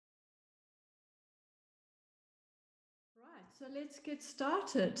So let's get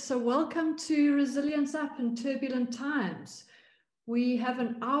started. So welcome to Resilience Up in Turbulent Times. We have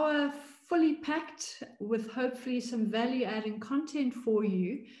an hour fully packed with hopefully some value-adding content for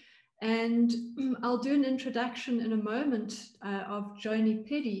you. And I'll do an introduction in a moment of Joni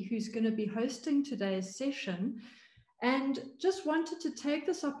Peddie, who's going to be hosting today's session. And just wanted to take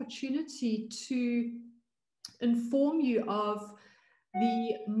this opportunity to inform you of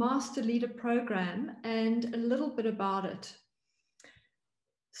the Master Leader Program and a little bit about it.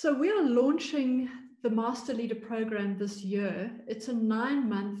 So we are launching the Master Leader Program this year. It's a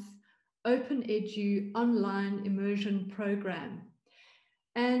 9-month open edu online immersion program.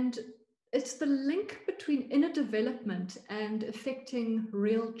 And it's the link between inner development and effecting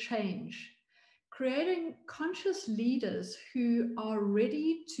real change, creating conscious leaders who are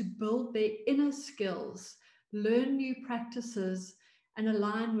ready to build their inner skills, learn new practices, and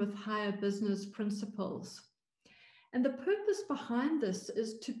align with higher business principles. And the purpose behind this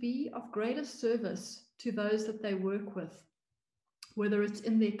is to be of greater service to those that they work with, whether it's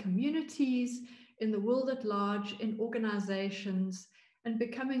in their communities, in the world at large, in organizations, and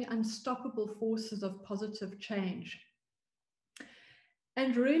becoming unstoppable forces of positive change.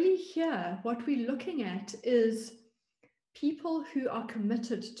 And really here, what we're looking at is people who are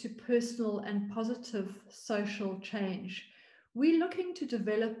committed to personal and positive social change. We're looking to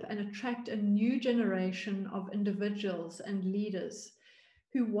develop and attract a new generation of individuals and leaders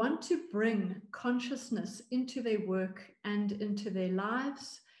who want to bring consciousness into their work and into their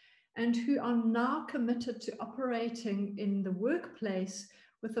lives, and who are now committed to operating in the workplace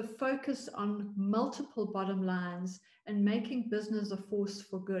with a focus on multiple bottom lines and making business a force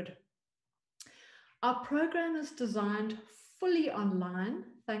for good. Our program is designed fully online,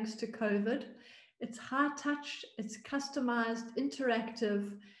 thanks to COVID. It's high touch, it's customized,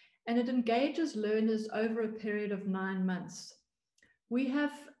 interactive, and it engages learners over a period of 9 months. We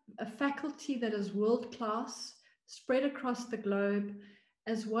have a faculty that is world-class, spread across the globe,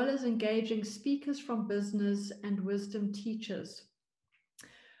 as well as engaging speakers from business and wisdom teachers.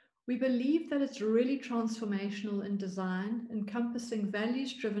 We believe that it's really transformational in design, encompassing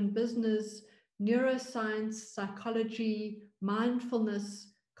values-driven business, neuroscience, psychology,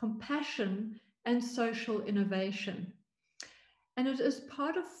 mindfulness, compassion, and social innovation. And it is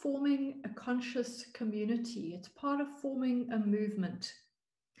part of forming a conscious community. It's part of forming a movement.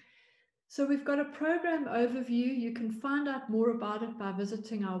 So we've got a program overview. You can find out more about it by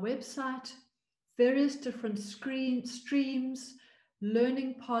visiting our website, various different streams,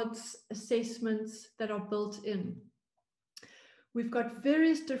 learning pods, assessments that are built in. We've got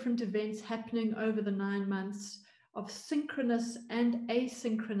various different events happening over the 9 months of synchronous and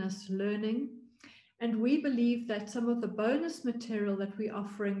asynchronous learning. And we believe that some of the bonus material that we're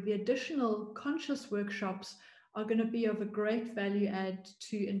offering, the additional conscious workshops, are going to be of a great value add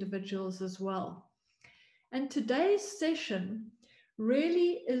to individuals as well. And today's session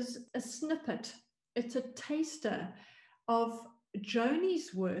really is a snippet. It's a taster of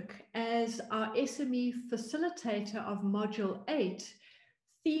Joni's work as our SME facilitator of Module 8,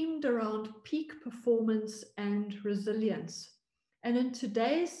 themed around peak performance and resilience. And in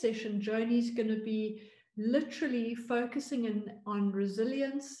today's session, Joni's going to be literally focusing in on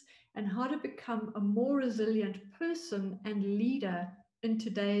resilience and how to become a more resilient person and leader in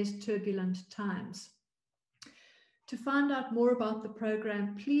today's turbulent times. To find out more about the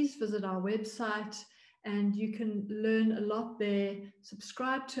program, please visit our website and you can learn a lot there.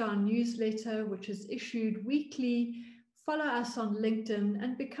 Subscribe to our newsletter, which is issued weekly. Follow us on LinkedIn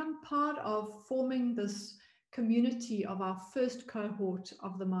and become part of forming this community of our first cohort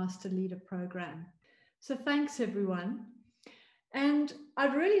of the Master Leader Program. So thanks, everyone. And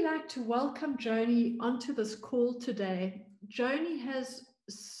I'd really like to welcome Joni onto this call today. Joni has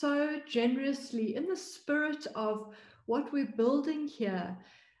so generously, in the spirit of what we're building here,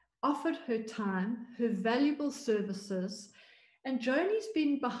 offered her time, her valuable services. And Joni's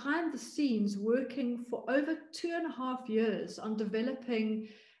been behind the scenes working for over 2.5 years on developing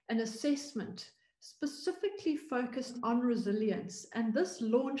an assessment specifically focused on resilience. And this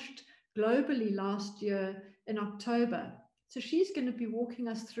launched globally last year in October. So she's going to be walking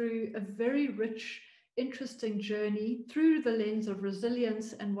us through a very rich, interesting journey through the lens of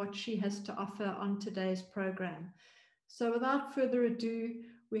resilience and what she has to offer on today's program. So without further ado,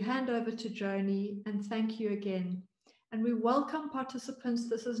 we hand over to Joni and thank you again. And we welcome participants.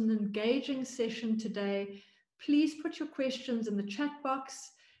 This is an engaging session today. Please put your questions in the chat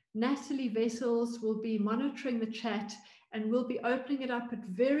box. Natalie Vessels will be monitoring the chat and we'll be opening it up at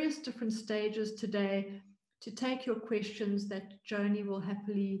various different stages today to take your questions that Joni will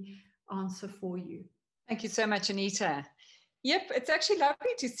happily answer for you. Thank you so much, Anita. Yep, it's actually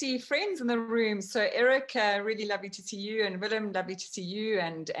lovely to see friends in the room. So Eric, really lovely to see you, and Willem, lovely to see you,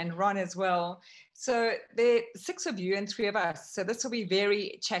 and Ron as well. So there are 6 of you and 3 of us. So this will be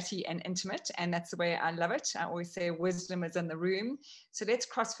very chatty and intimate, and that's the way I love it. I always say wisdom is in the room. So let's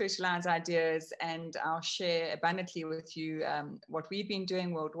cross-fertilize ideas, and I'll share abundantly with you what we've been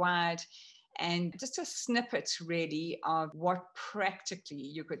doing worldwide, and just a snippet really of what practically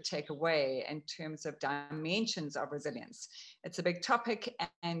you could take away in terms of dimensions of resilience. It's a big topic,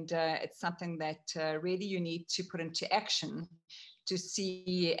 and it's something that really you need to put into action to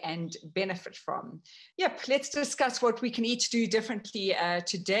see and benefit from. Yep, let's discuss what we can each do differently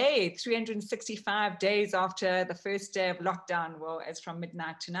today, 365 days after the first day of lockdown. Well, it's from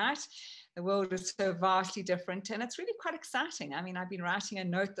midnight tonight. The world is so vastly different, and it's really quite exciting. I mean, I've been writing a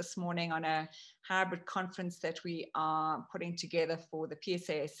note this morning on a hybrid conference that we are putting together for the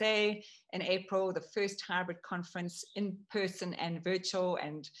PSASA in April, the first hybrid conference in person and virtual,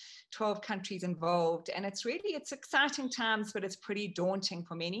 and 12 countries involved. And it's exciting times, but it's pretty daunting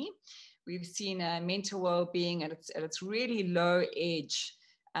for many. We've seen mental well-being at its really low edge,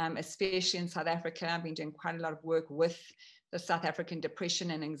 especially in South Africa. I've been doing quite a lot of work with the South African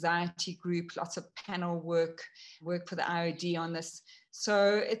Depression and Anxiety Group, lots of panel work for the IOD on this.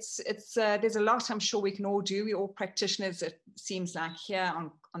 So there's a lot I'm sure we can all do. We're all practitioners, it seems like, here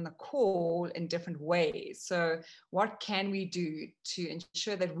on the call in different ways. So what can we do to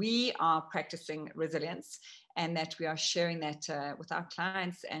ensure that we are practicing resilience, and that we are sharing that with our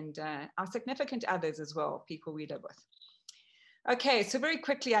clients and our significant others as well, people we live with. Okay, so very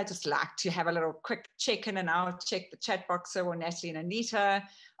quickly, I just like to have a little quick check-in, and I'll check the chat box. So Natalie and Anita,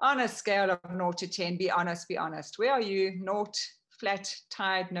 on a scale of 0 to 10, be honest. Where are you? 0, flat,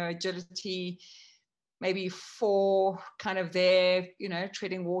 tired, no agility, maybe 4, kind of there,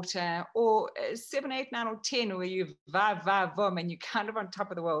 treading water, or 7, 8, 9, or 10, where you vum, and you're kind of on top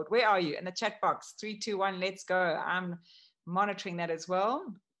of the world. Where are you? In the chat box, 3, 2, 1, let's go. I'm monitoring that as well.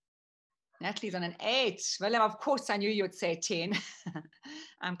 Natalie's on an 8. Well, of course, I knew you would say 10.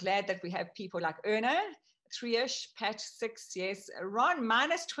 I'm glad that we have people like Erna, 3-ish, Pat, 6, yes. Ron,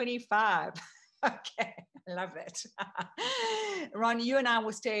 minus 25. Okay, I love that. Ron, you and I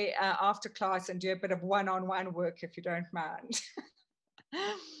will stay after class and do a bit of one-on-one work, if you don't mind.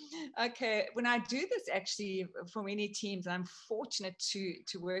 Okay, when I do this, actually, for many teams, I'm fortunate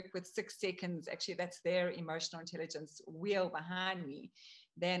to work with 6 seconds. Actually, that's their emotional intelligence wheel behind me.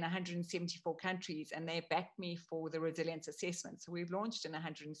 They're in 174 countries, and they backed me for the resilience assessment. So we've launched in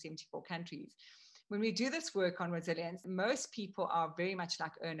 174 countries. When we do this work on resilience, most people are very much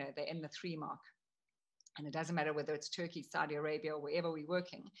like Erna. They're in the 3 mark. And it doesn't matter whether it's Turkey, Saudi Arabia, or wherever we're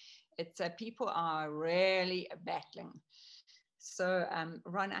working. It's people are really battling. So,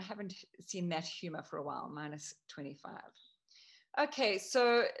 Ron, I haven't seen that humor for a while, minus 25. Okay,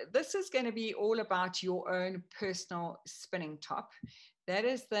 so this is going to be all about your own personal spinning top. That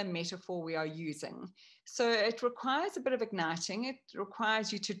is the metaphor we are using. So it requires a bit of igniting. It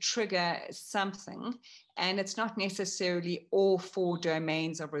requires you to trigger something. And it's not necessarily all 4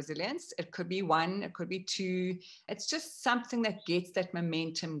 domains of resilience. It could be 1, it could be 2. It's just something that gets that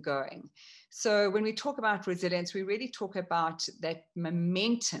momentum going. So when we talk about resilience, we really talk about that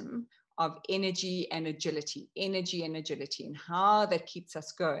momentum of energy and agility, and how that keeps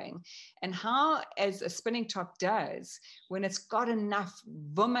us going, and how, as a spinning top does, when it's got enough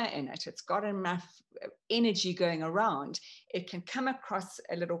vummer in it, it's got enough energy going around, it can come across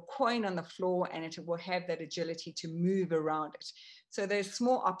a little coin on the floor, and it will have that agility to move around it. So there's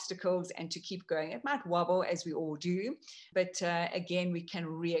small obstacles, and to keep going. It might wobble, as we all do, but again, we can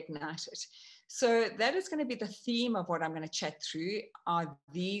reignite it. So that is going to be the theme of what I'm going to chat through, are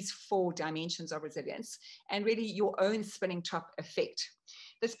these 4 dimensions of resilience, and really your own spinning top effect.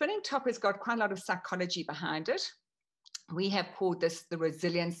 The spinning top has got quite a lot of psychology behind it. We have called this the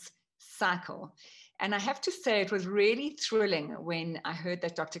resilience cycle. And I have to say, it was really thrilling when I heard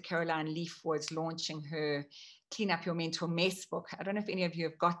that Dr. Caroline Leaf was launching her Clean Up Your Mental Mess book. I don't know if any of you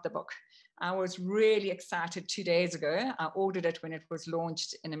have got the book. I was really excited 2 days ago. I ordered it when it was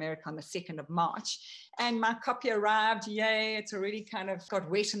launched in America on the 2nd of March. And my copy arrived. Yay, it's already kind of got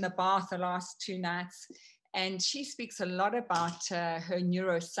wet in the bath the last 2 nights. And she speaks a lot about her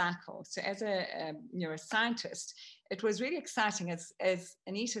neurocycle. So as a neuroscientist, it was really exciting. As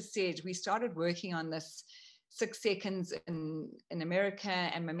Anita said, we started working on this 6 seconds in America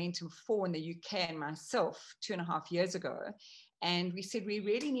and Momentum 4 in the UK and myself 2.5 years ago. And we said we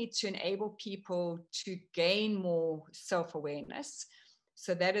really need to enable people to gain more self-awareness.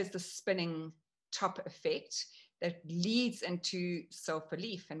 So that is the spinning top effect that leads into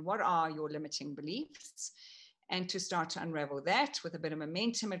self-belief. And what are your limiting beliefs? And to start to unravel that with a bit of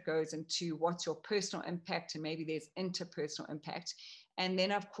momentum, it goes into what's your personal impact, and maybe there's interpersonal impact. And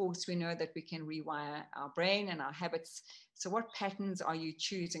then, of course, we know that we can rewire our brain and our habits. So what patterns are you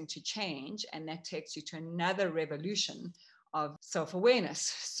choosing to change? And that takes you to another revolution of self-awareness.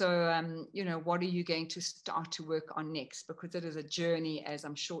 So, what are you going to start to work on next? Because it is a journey, as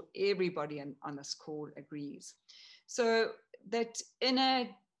I'm sure everybody on this call agrees. So that inner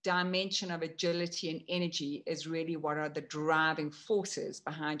dimension of agility and energy is really what are the driving forces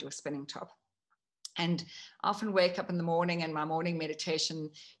behind your spinning top. And I often wake up in the morning and my morning meditation,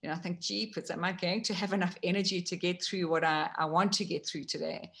 I think, jeepers, am I going to have enough energy to get through what I want to get through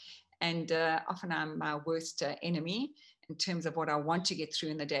today? And often I'm my worst enemy in terms of what I want to get through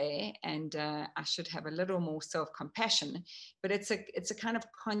in the day. And I should have a little more self-compassion, but it's a kind of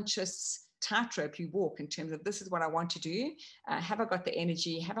conscious tightrope you walk in terms of, this is what I want to do. Have I got the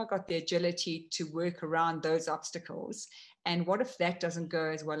energy? Have I got the agility to work around those obstacles? And what if that doesn't go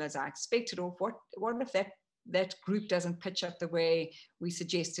as well as I expected? Or what if that group doesn't pitch up the way we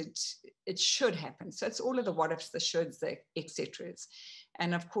suggested it should happen? So it's all of the what ifs, the shoulds, the et ceteras.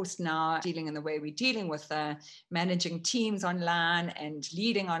 And of course, now dealing in the way we're dealing with managing teams online and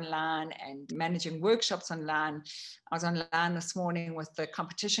leading online and managing workshops online. I was online this morning with the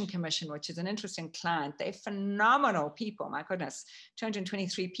Competition Commission, which is an interesting client. They're phenomenal people. My goodness,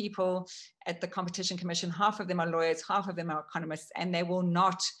 223 people at the Competition Commission. Half of them are lawyers, half of them are economists, and they will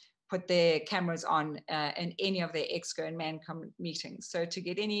not put their cameras on in any of their exco and mancom meetings. So to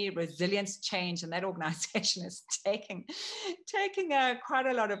get any resilience change in that organization is taking quite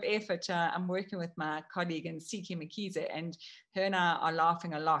a lot of effort. I'm working with my colleague in Siki Makiza, and her and I are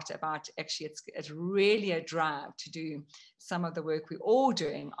laughing a lot about, actually, it's really a drive to do some of the work we're all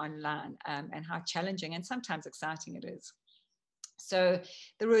doing online, and how challenging and sometimes exciting it is. So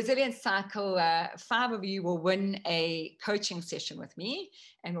the resilience cycle, 5 of you will win a coaching session with me,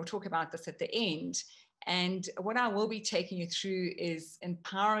 and we'll talk about this at the end. And what I will be taking you through is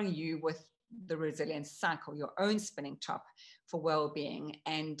empowering you with the resilience cycle, your own spinning top for well-being,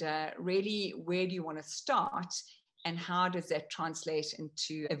 and really, where do you want to start, and how does that translate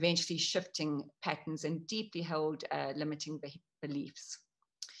into eventually shifting patterns and deeply held limiting beliefs.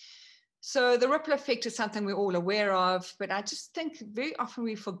 So the ripple effect is something we're all aware of, but I just think very often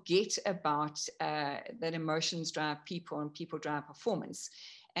we forget about that emotions drive people and people drive performance.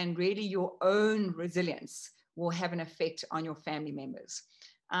 And really, your own resilience will have an effect on your family members.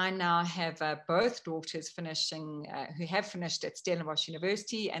 I now have both daughters finishing, who have finished at Stellenbosch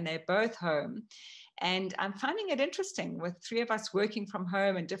University, and they're both home. And I'm finding it interesting with 3 of us working from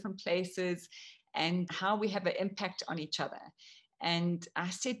home in different places and how we have an impact on each other. And I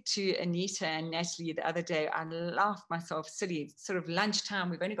said to Anita and Natalie the other day, I laughed myself silly. It's sort of lunchtime.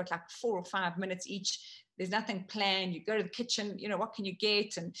 We've only got like 4 or 5 minutes each. There's nothing planned. You go to the kitchen, what can you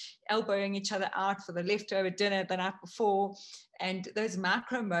get? And elbowing each other out for the leftover dinner the night before. And those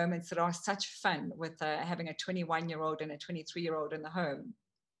micro moments that are such fun with having a 21-year-old and a 23-year-old in the home.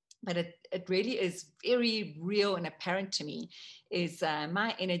 But it really is very real and apparent to me, is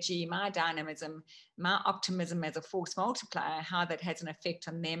my energy, my dynamism, my optimism as a force multiplier, how that has an effect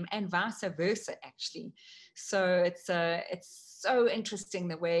on them, and vice versa, actually. So it's so interesting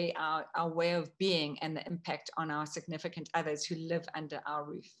the way our way of being and the impact on our significant others who live under our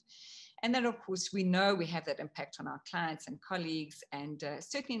roof. And then, of course, we know we have that impact on our clients and colleagues, and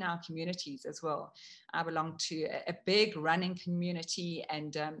certainly in our communities as well. I belong to a big running community,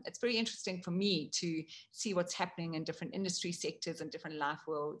 and it's very interesting for me to see what's happening in different industry sectors and different life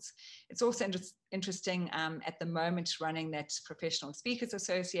worlds. It's also interesting at the moment running that Professional Speakers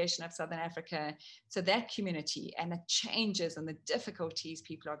Association of Southern Africa. So that community and the changes and the difficulties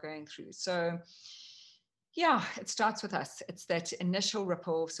people are going through. So yeah, it starts with us. It's that initial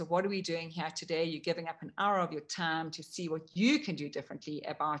ripple. So what are we doing here today? You're giving up an hour of your time to see what you can do differently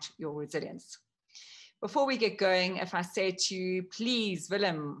about your resilience. Before we get going, if I say to you, please,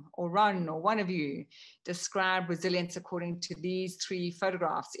 Willem or Ron or one of you, describe resilience according to these 3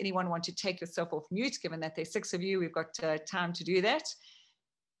 photographs. Anyone want to take yourself off mute, given that there's 6 of you, we've got time to do that.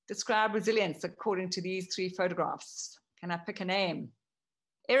 Describe resilience according to these 3 photographs. Can I pick a name?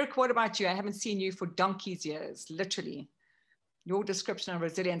 Eric, what about you? I haven't seen you for donkey's years, literally. Your description of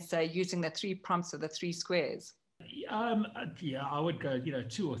resilience using the 3 prompts of the 3 squares. Yeah, I would go,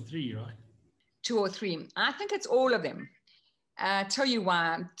 2 or 3, right? 2 or 3. I think it's all of them. Tell you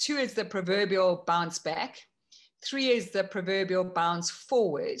why. 2 is the proverbial bounce back. 3 is the proverbial bounce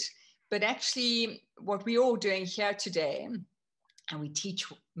forward. But actually, what we're all doing here today, and we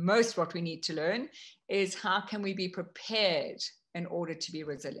teach most what we need to learn, is how can we be prepared in order to be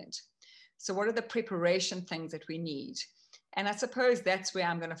resilient. So what are the preparation things that we need? And I suppose that's where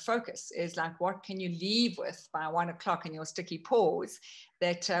I'm going to focus, is like, what can you leave with by 1 o'clock in your sticky paws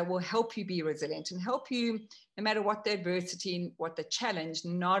that will help you be resilient and help you, no matter what the adversity, what the challenge,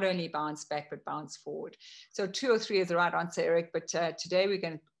 not only bounce back, but bounce forward. So 2 or 3 is the right answer, Eric, but today we're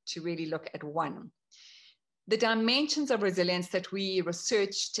going to really look at 1. The dimensions of resilience that we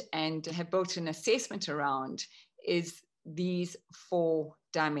researched and have built an assessment around is these 4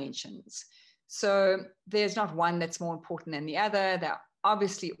 dimensions. So there's not one that's more important than the other. They're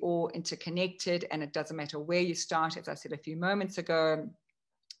obviously all interconnected, and it doesn't matter where you start, as I said a few moments ago.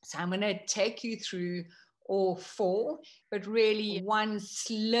 So I'm going to take you through all 4, but really one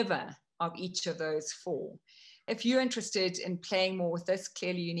sliver of each of those 4. If you're interested in playing more with this,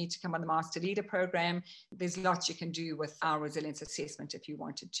 clearly you need to come on the Master Leader program. There's lots you can do with our resilience assessment if you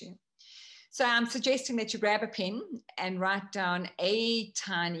wanted to. So I'm suggesting that you grab a pen and write down a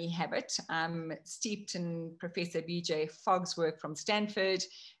tiny habit. I'm steeped in Professor B.J. Fogg's work from Stanford.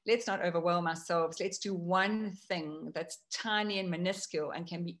 Let's not overwhelm ourselves. Let's do one thing that's tiny and minuscule and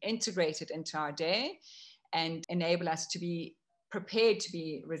can be integrated into our day and enable us to be prepared to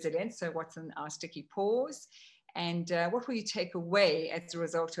be resilient. So what's in our sticky paws? And what will you take away as a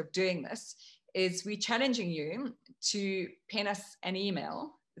result of doing this is we're challenging you to pen us an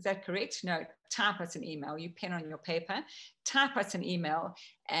email. Is that correct? No, type us an email. You pen on your paper, type us an email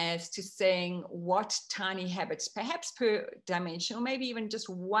as to saying what tiny habits, perhaps per dimension, or maybe even just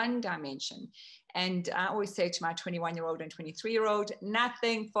one dimension. And I always say to my 21-year-old and 23-year-old,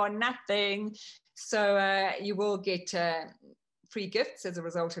 nothing for nothing. So you will get free gifts as a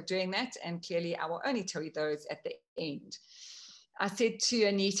result of doing that. And clearly, I will only tell you those at the end. I said to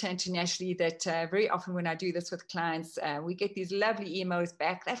Anita and to Natalie that very often when I do this with clients, we get these lovely emails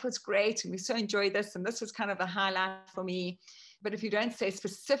back. That was great. And we so enjoyed this. And this was kind of the highlight for me. But if you don't say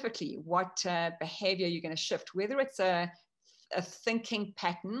specifically what behavior you're going to shift, whether it's a thinking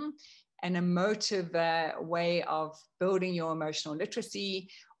pattern, an emotive way of building your emotional literacy,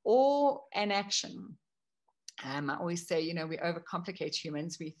 or an action. I always say, you know, we overcomplicate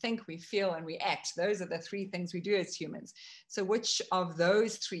humans. We think, we feel, and we act. Those are the 3 things we do as humans. So which of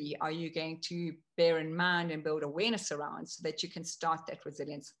those 3 are you going to bear in mind and build awareness around so that you can start that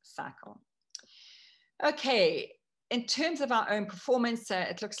resilience cycle? Okay, in terms of our own performance,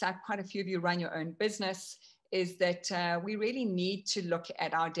 it looks like quite a few of you run your own business, is that we really need to look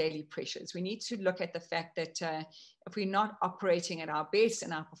at our daily pressures. We need to look at the fact that if we're not operating at our best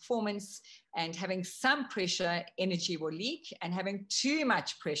in our performance and having some pressure, energy will leak, and having too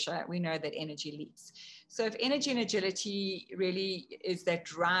much pressure, we know that energy leaks. So if energy and agility really is that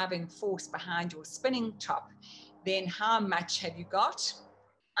driving force behind your spinning top, then how much have you got?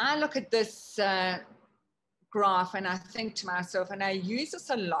 I look at this graph and I think to myself, and I use this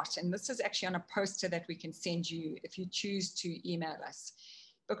a lot, and this is actually on a poster that we can send you if you choose to email us,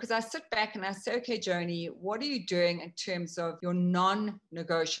 because I sit back and I say, okay, Joni, what are you doing in terms of your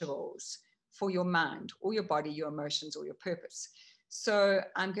non-negotiables for your mind or your body, your emotions, or your purpose? So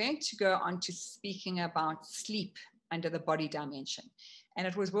I'm going to go on to speaking about sleep under the body dimension. And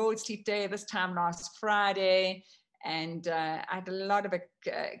it was World Sleep Day this time last Friday. And I had a lot of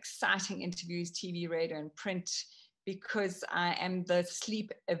exciting interviews, TV, radio, and print, because I am the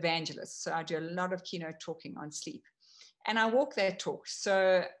sleep evangelist. So I do a lot of keynote talking on sleep. And I walk that talk.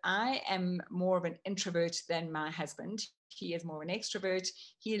 So I am more of an introvert than my husband. He is more of an extrovert.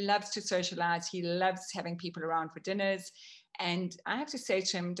 He loves to socialize. He loves having people around for dinners. And I have to say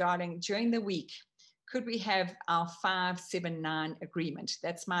to him, darling, during the week, could we have our 5-7-9 agreement?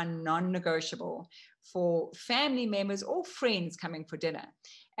 That's my non-negotiable for family members or friends coming for dinner.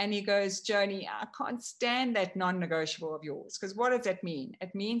 And he goes, Joni, I can't stand that non-negotiable of yours. Because what does that mean?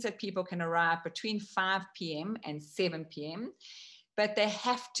 It means that people can arrive between 5 p.m. and 7 p.m., but they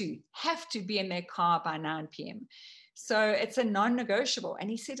have to be in their car by 9 p.m. So it's a non-negotiable. And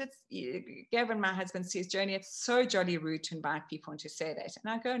he said, Gavin, my husband, says, Joni, it's so jolly rude to invite people and to say that.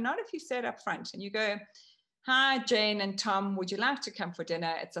 And I go, not if you say it up front. And you go, hi, Jane and Tom, would you like to come for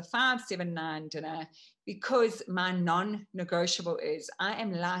dinner? It's a 5-7-9 dinner, because my non-negotiable is I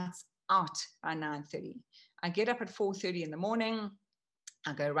am lights out by 9:30. I get up at 4:30 in the morning.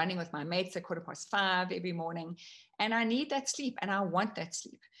 I go running with my mates at 5:15 every morning, and I need that sleep, and I want that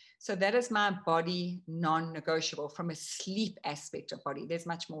sleep. So that is my body non-negotiable from a sleep aspect of body. There's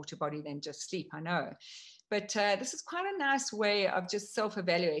much more to body than just sleep, I know. But this is quite a nice way of just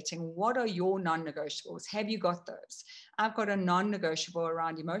self-evaluating. What are your non-negotiables? Have you got those? I've got a non-negotiable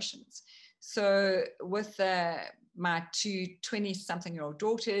around emotions. So with my 2 20-something-year-old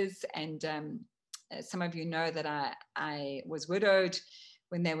daughters, and some of you know that I was widowed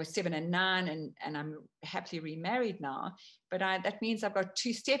when they were 7 and 9, and I'm happily remarried now. But that means I've got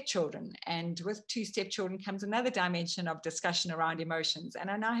 2 stepchildren, and with 2 stepchildren comes another dimension of discussion around emotions.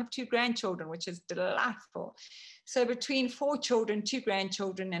 And I now have 2 grandchildren, which is delightful. So between 4 children, 2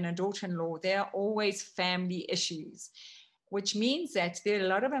 grandchildren, and a daughter-in-law, there are always family issues, which means that there are a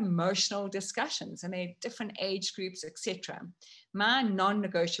lot of emotional discussions, and they're different age groups, etc. My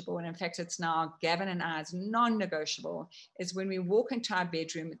non-negotiable, and in fact, it's now Gavin and I's non-negotiable, is when we walk into our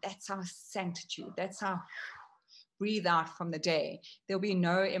bedroom, that's our sanctitude. That's our breathe out from the day. There'll be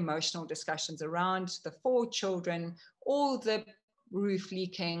no emotional discussions around the 4 children, all the roof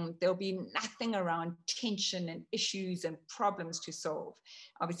leaking. There'll be nothing around tension and issues and problems to solve.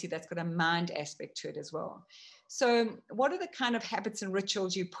 Obviously, that's got a mind aspect to it as well. So what are the kind of habits and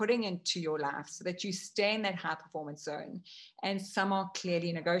rituals you're putting into your life so that you stay in that high performance zone? And some are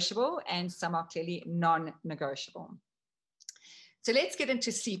clearly negotiable and some are clearly non-negotiable. So let's get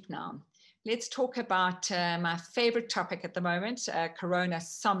into sleep now. Let's talk about my favorite topic at the moment,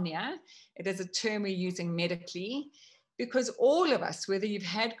 coronasomnia. It is a term we're using medically because all of us, whether you've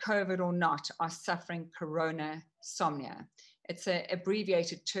had COVID or not, are suffering coronasomnia. It's an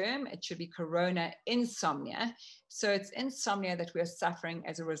abbreviated term. It should be corona insomnia. So it's insomnia that we're suffering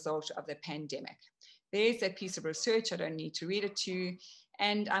as a result of the pandemic. There's a piece of research. I don't need to read it to you.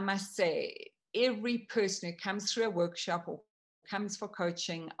 And I must say, every person who comes through a workshop or comes for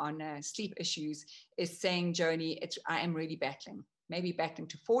coaching on sleep issues is saying, Joni, I am really battling. Maybe battling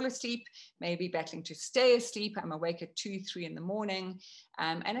to fall asleep, maybe battling to stay asleep. I'm awake at 2, 3 in the morning,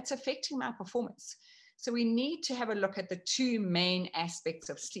 and it's affecting my performance. So we need to have a look at the 2 main aspects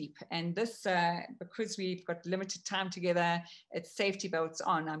of sleep. And this, because we've got limited time together, it's safety belts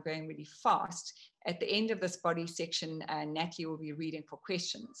on. I'm going really fast. At the end of this body section, Natalie will be reading for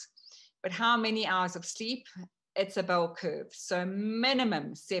questions. But how many hours of sleep? It's a bell curve. So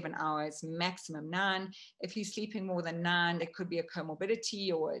minimum 7 hours, maximum 9. If you're sleeping more than 9, there could be a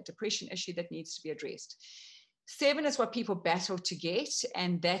comorbidity or a depression issue that needs to be addressed. 7 is what people battle to get,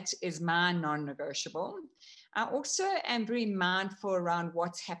 and that is my non-negotiable. I also am very mindful around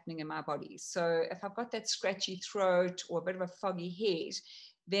what's happening in my body. So if I've got that scratchy throat or a bit of a foggy head,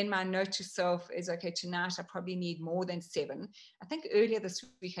 then my note to self is, okay, tonight I probably need more than 7. I think earlier this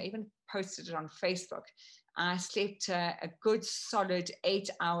week, I even posted it on Facebook. I slept a good solid 8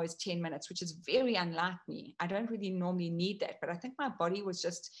 hours, 10 minutes, which is very unlike me. I don't really normally need that, but I think my body was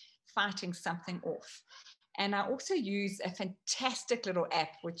just fighting something off. And I also use a fantastic little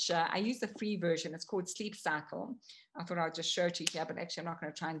app, which I use the free version. It's called Sleep Cycle. I thought I'd just show it to you here, but actually I'm not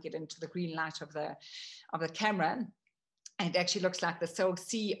going to try and get into the green light of the camera. And it actually looks like the cell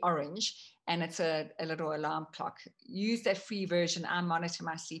C orange, and it's a little alarm clock. Use that free version. I monitor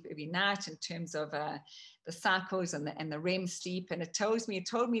my sleep every night in terms of the cycles and the REM sleep. And it told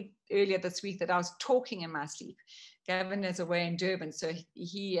me earlier this week that I was talking in my sleep. Gavin is away in Durban, so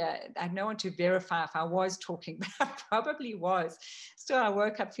I had no one to verify if I was talking, but I probably was. So I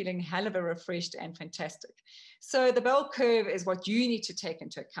woke up feeling hell of a refreshed and fantastic. So the bell curve is what you need to take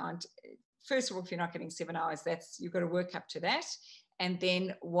into account. First of all, if you're not getting 7 hours, you've got to work up to that. And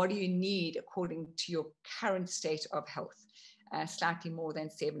then what do you need according to your current state of health? Slightly more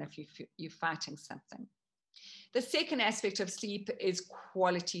than 7 if you're fighting something. The second aspect of sleep is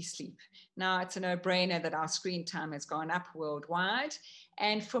quality sleep. Now, it's a no-brainer that our screen time has gone up worldwide.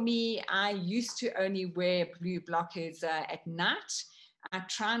 And for me, I used to only wear blue blockers at night. I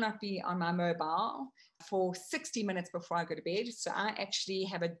try not be on my mobile for 60 minutes before I go to bed. So I actually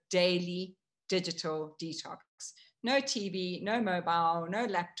have a daily digital detox. No TV, no mobile, no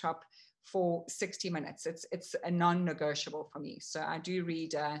laptop for 60 minutes. It's a non-negotiable for me. So I do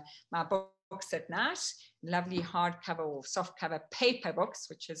read my books at night, lovely hardcover or softcover paper books,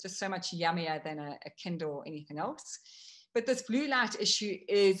 which is just so much yummier than a Kindle or anything else. But this blue light issue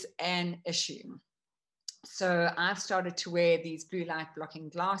is an issue. So I've started to wear these blue light blocking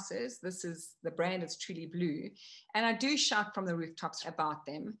glasses. The brand is Truly Blue. And I do shout from the rooftops about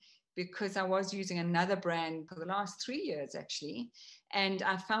them because I was using another brand for the last 3 years, actually. And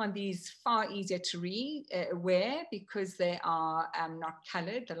I found these far easier to wear because they are not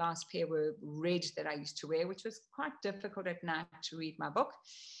colored. The last pair were red that I used to wear, which was quite difficult at night to read my book.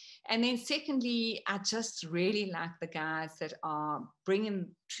 And then secondly, I just really like the guys that are bringing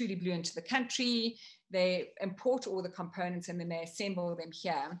Truly Blue into the country. They import all the components and then they assemble them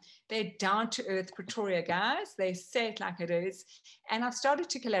here. They're down-to-earth Pretoria guys. They say it like it is. And I've started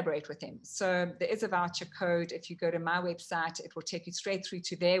to collaborate with them. So there is a voucher code. If you go to my website, it will take you straight through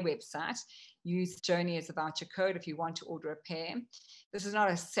to their website. use Joni as a voucher code if you want to order a pair. This is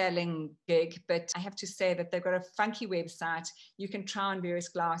not a selling gig, but I have to say that they've got a funky website. You can try on various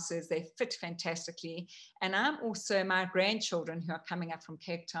glasses. They fit fantastically. And I'm also, my grandchildren who are coming up from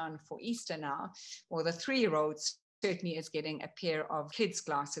Cape Town for Easter now, or the 3-year-olds certainly is getting a pair of kids'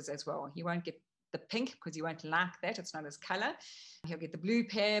 glasses as well. He won't get the pink because he won't like that. It's not his color. He'll get the blue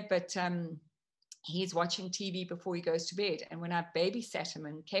pair, but he's watching TV before he goes to bed. And when I babysat him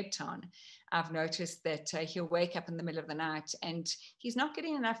in Cape Town, I've noticed that he'll wake up in the middle of the night and he's not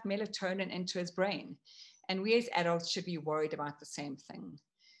getting enough melatonin into his brain. And we as adults should be worried about the same thing.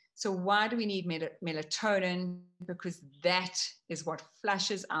 So why do we need melatonin? Because that is what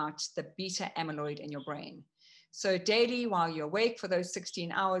flushes out the beta amyloid in your brain. So daily, while you're awake for those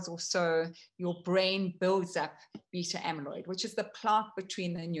 16 hours or so, your brain builds up beta amyloid, which is the plaque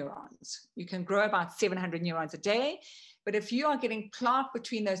between the neurons. You can grow about 700 neurons a day, but if you are getting plaque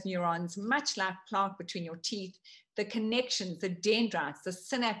between those neurons, much like plaque between your teeth, the connections, the dendrites, the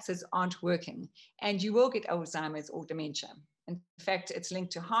synapses aren't working, and you will get Alzheimer's or dementia. In fact, it's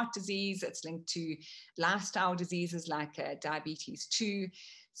linked to heart disease, it's linked to lifestyle diseases like diabetes too.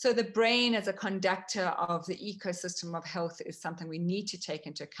 So the brain as a conductor of the ecosystem of health is something we need to take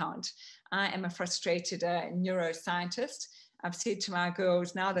into account. I am a frustrated neuroscientist. I've said to my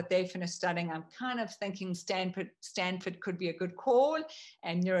girls, now that they've finished studying, I'm kind of thinking Stanford could be a good call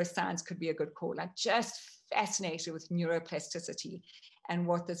and neuroscience could be a good call. I'm just fascinated with neuroplasticity and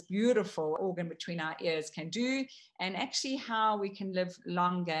what this beautiful organ between our ears can do, and actually how we can live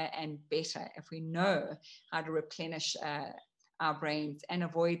longer and better if we know how to replenish our brains and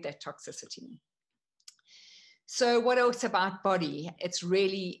avoid that toxicity. So what else about body? It's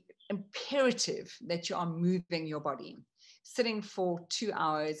really imperative that you are moving your body. Sitting for 2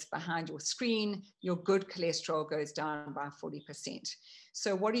 hours behind your screen, your good cholesterol goes down by 40%.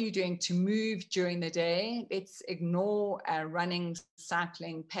 So what are you doing to move during the day? Let's ignore running,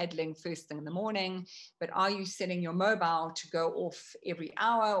 cycling, paddling first thing in the morning, but are you setting your mobile to go off every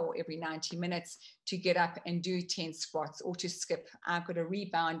hour or every 90 minutes to get up and do 10 squats or to skip? I've got a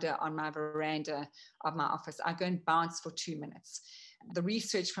rebounder on my veranda of my office. I go and bounce for 2 minutes. The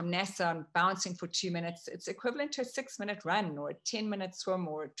research from NASA on bouncing for 2 minutes, it's equivalent to a 6-minute run or a 10-minute swim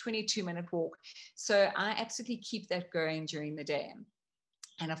or a 22-minute walk. So I absolutely keep that going during the day.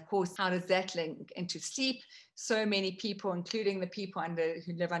 And of course, how does that link into sleep? So many people, including the people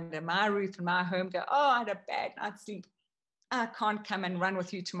who live under my roof in my home, go, oh, I had a bad night's sleep. I can't come and run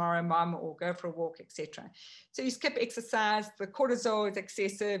with you tomorrow, mom, or go for a walk, etc. So you skip exercise, the cortisol is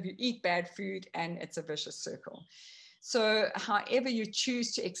excessive, you eat bad food, and it's a vicious circle. So however you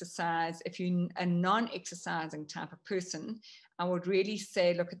choose to exercise, if you're a non-exercising type of person, I would really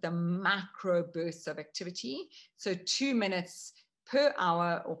say look at the macro bursts of activity. So 2 minutes per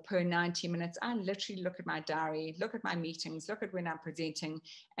hour or per 90 minutes, I literally look at my diary, look at my meetings, look at when I'm presenting,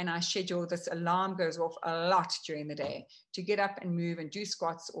 and I schedule this alarm goes off a lot during the day to get up and move and do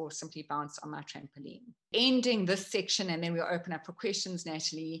squats or simply bounce on my trampoline. Ending this section, and then we'll open up for questions,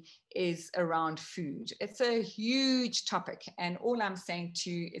 Natalie, is around food. It's a huge topic, and all I'm saying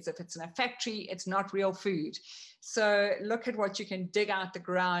to you is if it's in a factory, it's not real food. So look at what you can dig out the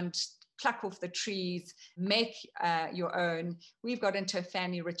ground, pluck off the trees, make your own. We've got into a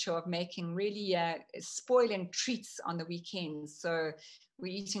family ritual of making really spoiling treats on the weekends. So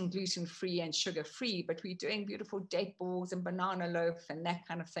we're eating gluten-free and sugar-free, but we're doing beautiful date balls and banana loaf and that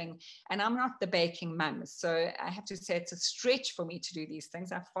kind of thing. And I'm not the baking mum, so I have to say it's a stretch for me to do these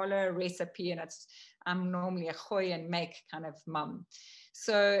things. I follow a recipe, and I'm normally a gooi and make kind of mum.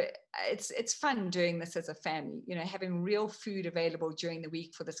 So it's fun doing this as a family, you know, having real food available during the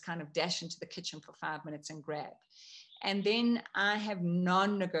week for this kind of dash into the kitchen for 5 minutes and grab. And then I have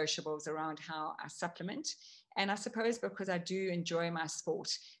non-negotiables around how I supplement. And I suppose because I do enjoy my sport,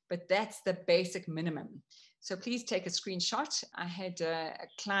 but that's the basic minimum. So please take a screenshot. I had a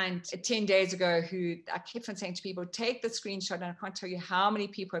client 10 days ago who I kept on saying to people, take the screenshot, and I can't tell you how many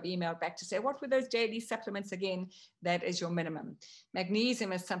people have emailed back to say, what were those daily supplements again? That is your minimum.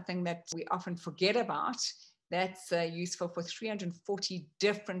 Magnesium is something that we often forget about. That's useful for 340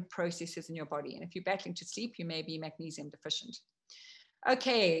 different processes in your body. And if you're battling to sleep, you may be magnesium deficient.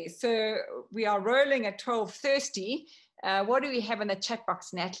 Okay, so we are rolling at 12:30. What do we have in the chat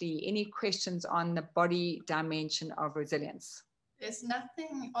box, Natalie? Any questions on the body dimension of resilience? There's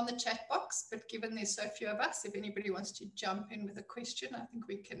nothing on the chat box, but given there's so few of us, if anybody wants to jump in with a question, I think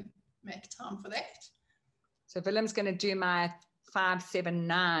we can make time for that. So Willem's going to do my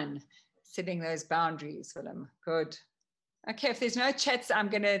 579, setting those boundaries, Willem. Good. Okay, if there's no chats, I'm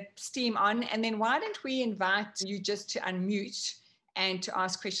going to steam on. And then why don't we invite you just to unmute and to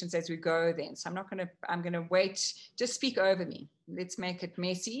ask questions as we go then. So I'm going to wait, just speak over me. Let's make it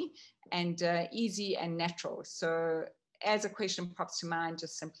messy and easy and natural. So as a question pops to mind,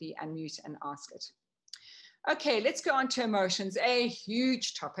 just simply unmute and ask it. Okay, let's go on to emotions, a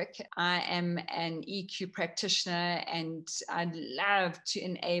huge topic. I am an EQ practitioner, and I love to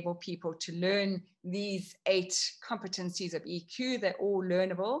enable people to learn these 8 competencies of EQ. They're all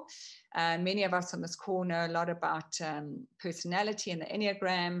learnable. Many of us on this call know a lot about personality and the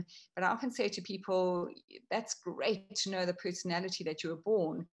Enneagram, but I often say to people, that's great to know the personality that you were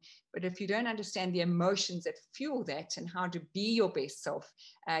born, but if you don't understand the emotions that fuel that and how to be your best self,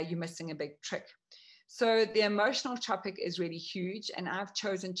 you're missing a big trick. So the emotional topic is really huge, and I've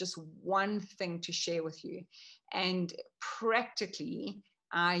chosen just one thing to share with you. And practically,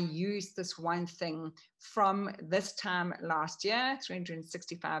 I used this one thing from this time last year,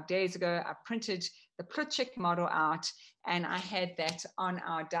 365 days ago. I printed the Plutchik model out, and I had that on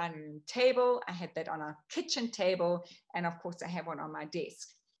our dining room table. I had that on our kitchen table, and of course, I have one on my desk.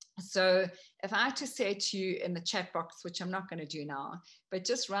 So if I had to say to you in the chat box, which I'm not going to do now, but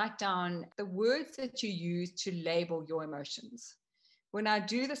just write down the words that you use to label your emotions. When I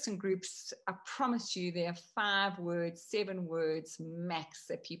do this in groups, I promise you there are 5 words, 7 words max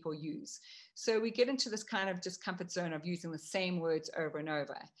that people use. So we get into this kind of discomfort zone of using the same words over and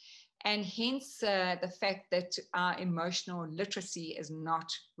over. And hence the fact that our emotional literacy is not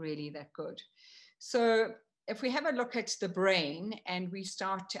really that good. So if we have a look at the brain and we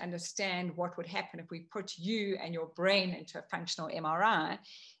start to understand what would happen if we put you and your brain into a functional MRI,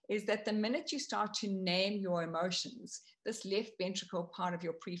 is that the minute you start to name your emotions, this left ventricle part of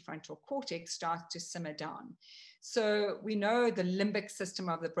your prefrontal cortex starts to simmer down. So we know the limbic system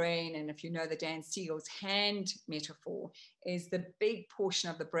of the brain, and if you know the Dan Siegel's hand metaphor, is the big portion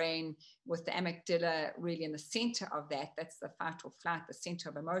of the brain with the amygdala really in the center of that. That's the fight or flight, the center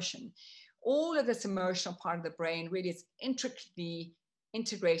of emotion. All of this emotional part of the brain really is intricately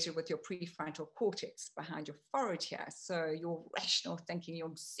integrated with your prefrontal cortex behind your forehead here. So your rational thinking, your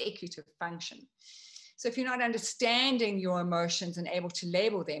executive function. So if you're not understanding your emotions and able to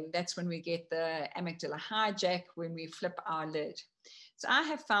label them, that's when we get the amygdala hijack, when we flip our lid. So I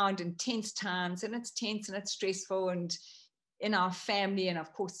have found in tense times, and it's tense and it's stressful, and in our family, and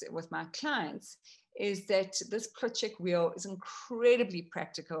of course with my clients, is that this Plutchik wheel is incredibly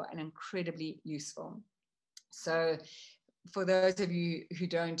practical and incredibly useful. So for those of you who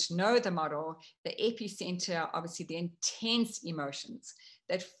don't know the model, the epicenter, obviously the intense emotions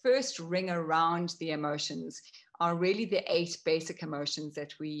that first ring around the emotions are really the 8 basic emotions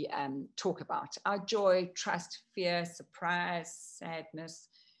that we talk about. Our joy, trust, fear, surprise, sadness,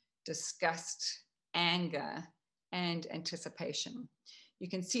 disgust, anger, and anticipation. You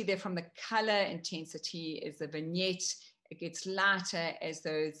can see there from the color intensity is the vignette. It gets lighter as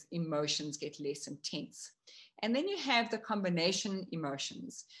those emotions get less intense. And then you have the combination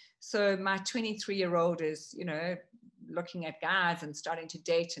emotions. So my 23-year-old is, looking at guys and starting to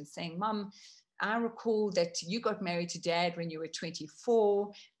date and saying, Mom, I recall that you got married to Dad when you were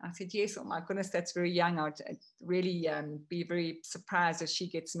 24. I said, yes, oh my goodness, that's very young. I'd really be very surprised if she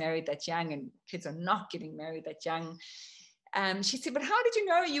gets married that young, and kids are not getting married that young. She said, but how did you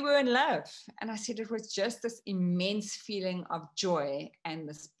know you were in love? And I said, it was just this immense feeling of joy and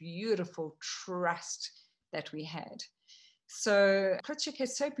this beautiful trust that we had. So Plutchik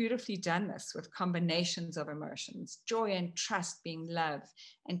has so beautifully done this with combinations of emotions, joy and trust being love,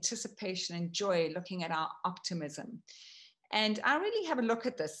 anticipation and joy, looking at our optimism. And I really have a look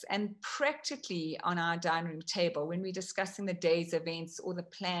at this, and practically on our dining room table, when we're discussing the day's events or the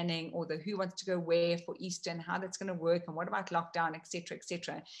planning or the who wants to go where for Easter and how that's going to work and what about lockdown, et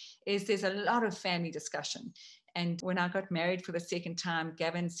cetera, is there's a lot of family discussion. And when I got married for the second time,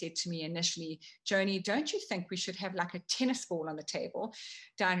 Gavin said to me initially, Joni, don't you think we should have like a tennis ball on the table,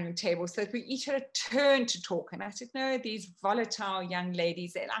 dining room table, so that we each had a turn to talk? And I said, no, these volatile young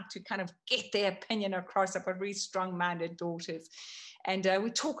ladies, they like to kind of get their opinion across. I've got very strong-minded daughters. And we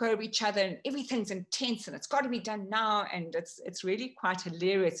talk over each other and everything's intense and it's got to be done now. And it's really quite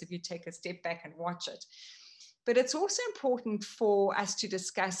hilarious if you take a step back and watch it. But it's also important for us to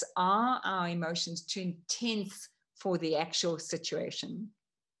discuss, are our emotions too intense for the actual situation?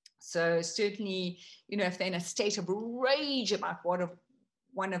 So certainly, if they're in a state of rage about what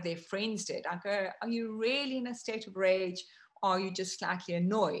one of their friends did, I go, are you really in a state of rage? Or are you just slightly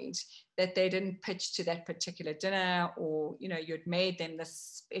annoyed that they didn't pitch to that particular dinner, or, you'd made them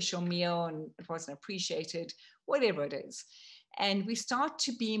this special meal and it wasn't appreciated, whatever it is. And we start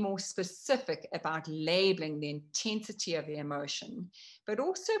to be more specific about labeling the intensity of the emotion, but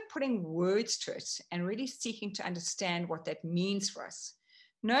also putting words to it and really seeking to understand what that means for us.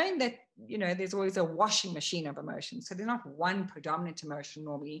 Knowing that, there's always a washing machine of emotions. So there's not one predominant emotion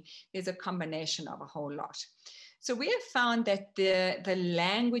normally, there's a combination of a whole lot. So we have found that the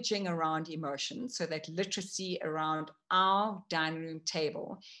languaging around emotions, so that literacy around our dining room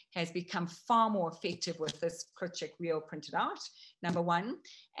table, has become far more effective with this project wheel printed out, number one.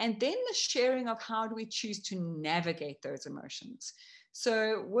 And then the sharing of how do we choose to navigate those emotions.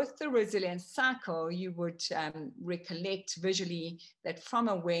 So with the resilience cycle, you would recollect visually that from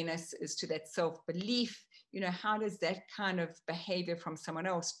awareness is to that self-belief, how does that kind of behavior from someone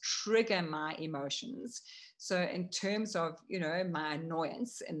else trigger my emotions? So in terms of, my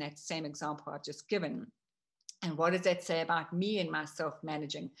annoyance in that same example I've just given, and what does that say about me and my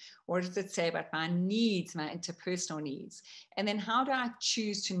self-managing? What does it say about my needs, my interpersonal needs? And then how do I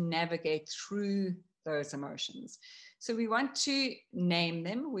choose to navigate through those emotions? So we want to name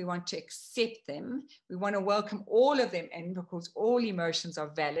them, we want to accept them, we want to welcome all of them in, because all emotions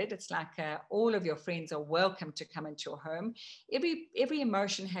are valid. It's like all of your friends are welcome to come into your home. Every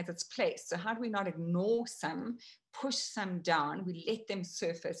emotion has its place. So how do we not ignore some, push some down, we let them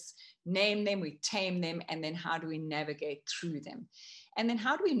surface, name them, we tame them, and then how do we navigate through them? And then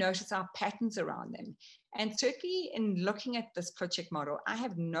how do we notice our patterns around them? And certainly in looking at this project model, I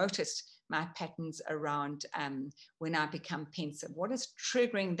have noticed my patterns around when I become pensive. What is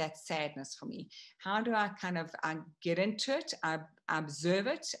triggering that sadness for me? How do I I get into it, I observe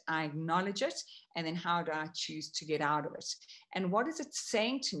it, I acknowledge it, and then how do I choose to get out of it? And what is it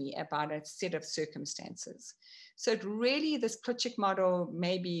saying to me about a set of circumstances? So it really, this project model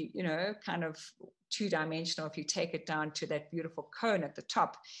may be, kind of two-dimensional if you take it down to that beautiful cone at the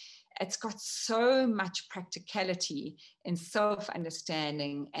top. It's got so much practicality in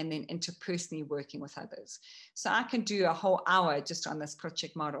self-understanding and then interpersonally working with others. So I can do a whole hour just on this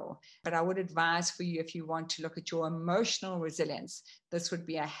project model, but I would advise for you, if you want to look at your emotional resilience, this would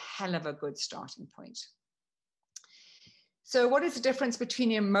be a hell of a good starting point. So what is the difference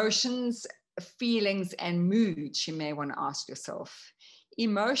between emotions, feelings, and moods, you may want to ask yourself.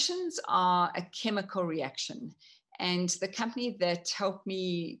 Emotions are a chemical reaction. And the company that helped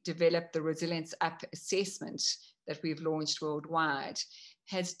me develop the Resilience Up assessment that we've launched worldwide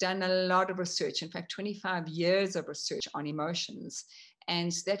has done a lot of research, in fact, 25 years of research on emotions.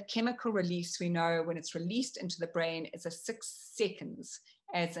 And that chemical release, we know when it's released into the brain, is a 6 seconds,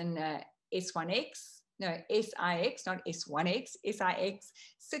 as in SIX, not S1X, SIX,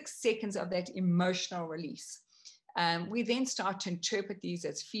 6 seconds of that emotional release. We then start to interpret these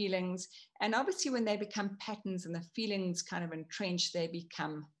as feelings. And obviously when they become patterns and the feelings kind of entrenched, they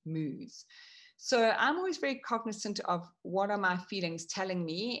become moods. So I'm always very cognizant of what are my feelings telling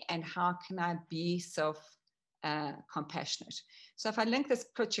me and how can I be self-compassionate. So if I link this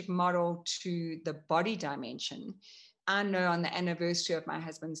project model to the body dimension, I know on the anniversary of my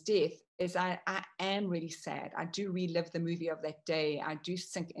husband's death is I am really sad. I do relive the movie of that day. I do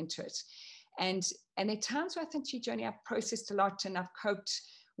sink into it. And there are times where I think, gee, Joni, I've processed a lot and I've coped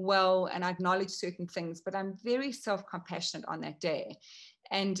well and I acknowledge certain things, but I'm very self-compassionate on that day.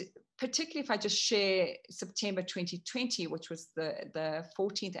 And particularly if I just share September 2020, which was the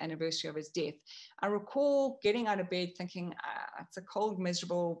 14th anniversary of his death, I recall getting out of bed thinking, it's a cold,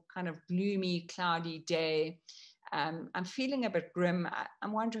 miserable, kind of gloomy, cloudy day. I'm feeling a bit grim.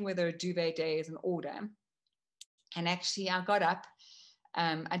 I'm wondering whether a duvet day is in order. And actually I got up.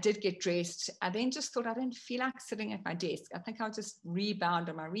 I did get dressed. I then just thought I didn't feel like sitting at my desk. I think I'll just rebound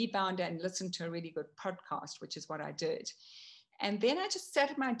on my rebounder and listen to a really good podcast, which is what I did. And then I just sat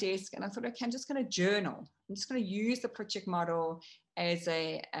at my desk and I thought, okay, I'm just going to journal. I'm just going to use the project model as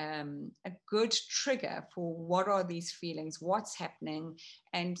a good trigger for what are these feelings, what's happening,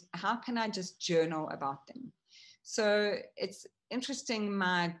 and how can I just journal about them. So it's interesting,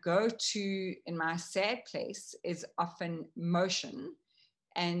 my go-to in my sad place is often motion.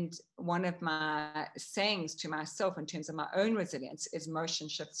 And one of my sayings to myself in terms of my own resilience is motion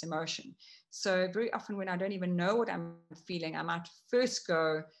shifts emotion. So very often when I don't even know what I'm feeling, I might first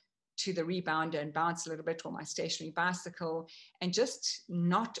go to the rebounder and bounce a little bit, or my stationary bicycle, and just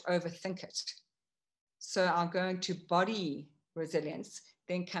not overthink it. So I'll go into body resilience,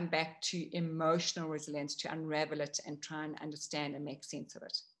 then come back to emotional resilience to unravel it and try and understand and make sense of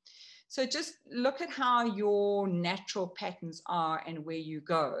it. So just look at how your natural patterns are and where you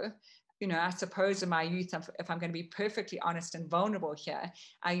go. I suppose in my youth, if I'm going to be perfectly honest and vulnerable here,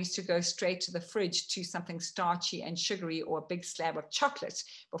 I used to go straight to the fridge to something starchy and sugary or a big slab of chocolate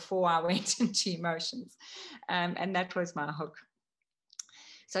before I went into emotions. And that was my hook.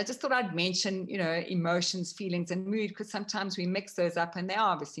 So I just thought I'd mention, emotions, feelings, and mood, because sometimes we mix those up, and they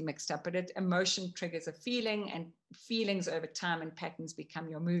are obviously mixed up, but emotion triggers a feeling, and feelings over time and patterns become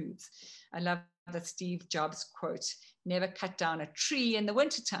your moods. I love the Steve Jobs quote, never cut down a tree in the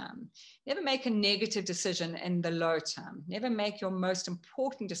wintertime. Never make a negative decision in the low time. Never make your most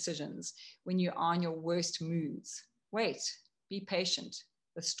important decisions when you are in your worst moods. Wait, be patient.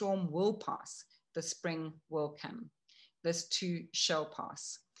 The storm will pass. The spring will come. This too shall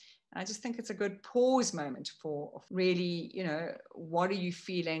pass. And I just think it's a good pause moment for really, what are you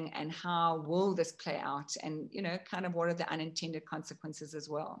feeling and how will this play out? And, kind of what are the unintended consequences as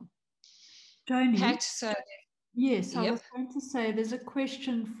well. Joni, Pat, so yes, yep. I was going to say there's a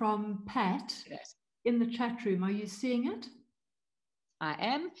question from Pat in the chat room. Are you seeing it? I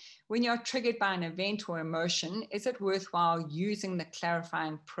am. When you're triggered by an event or emotion, is it worthwhile using the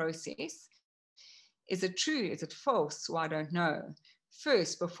clarifying process? Is it true? Is it false? Well, I don't know.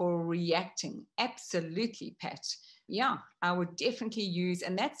 First, before reacting. Absolutely, Pat. Yeah, I would definitely use,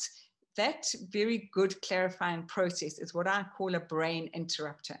 and that very good clarifying process is what I call a brain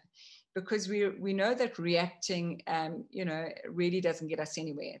interrupter, because we know that reacting, really doesn't get us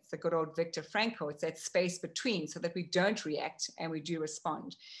anywhere. It's the good old Viktor Frankl. It's that space between, so that we don't react and we do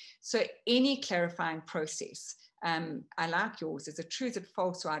respond. So any clarifying process, I like yours. Is it true? Is it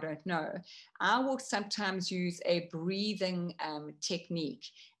false? Or I don't know. I will sometimes use a breathing technique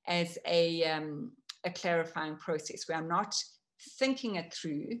as a clarifying process, where I'm not thinking it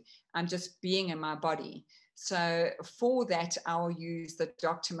through. I'm just being in my body. So for that, I'll use the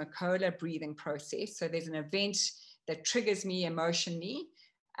Dr. McCullough breathing process. So there's an event that triggers me emotionally,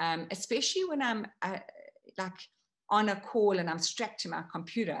 especially when I'm on a call and I'm strapped to my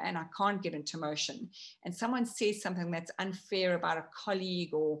computer and I can't get into motion, and someone says something that's unfair about a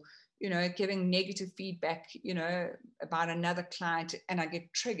colleague, or, giving negative feedback, about another client, and I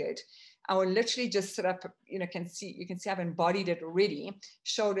get triggered. I will literally just sit up, you can see I've embodied it already,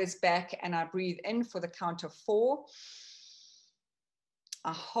 shoulders back, and I breathe in for the count of 4.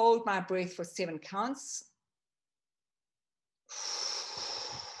 I hold my breath for 7 counts.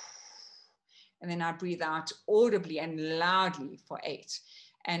 And then I breathe out audibly and loudly for 8.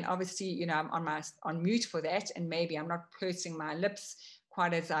 And obviously, I'm on mute for that, and maybe I'm not pursing my lips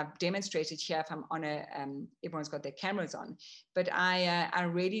quite as I've demonstrated here if I'm on everyone's got their cameras on. But I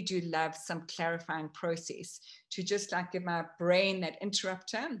really do love some clarifying process to just give my brain that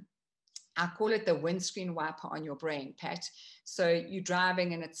interrupter. I call it the windscreen wiper on your brain, Pat. So you're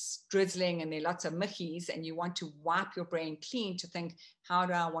driving and it's drizzling and there are lots of mickeys, and you want to wipe your brain clean to think, how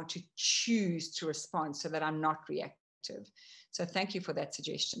do I want to choose to respond so that I'm not reactive? So thank you for that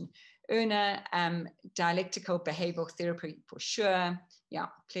suggestion. Erna, dialectical behavioral therapy for sure. Yeah,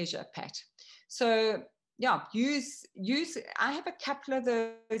 pleasure, Pat. So yeah, I have a couple of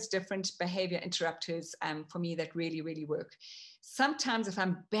those different behavior interrupters for me that really, really work. Sometimes if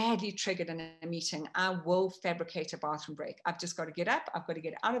I'm badly triggered in a meeting, I will fabricate a bathroom break. I've just got to get up. I've got to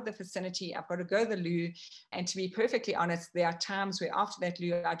get out of the vicinity. I've got to go to the loo. And to be perfectly honest, there are times where after that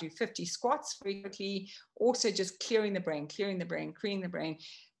loo, I do 50 squats very quickly, also just clearing the brain,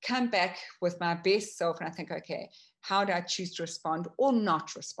 come back with my best self. And I think, okay, how do I choose to respond or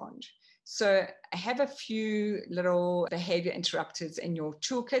not respond? So I have a few little behavior interrupters in your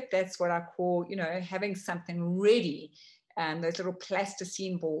toolkit. That's what I call, having something ready. Those little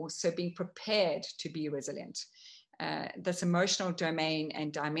plasticine balls, so being prepared to be resilient. This emotional domain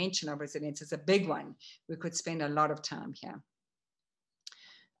and dimension of resilience is a big one. We could spend a lot of time here.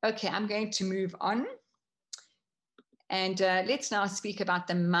 Okay, I'm going to move on. And let's now speak about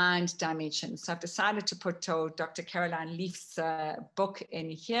the mind dimension. So I've decided to put Dr. Caroline Leaf's book in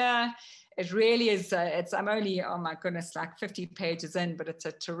here. It really is, I'm only, oh my goodness, 50 pages in, but it's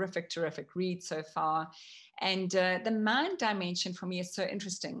a terrific, terrific read so far. And the mind dimension for me is so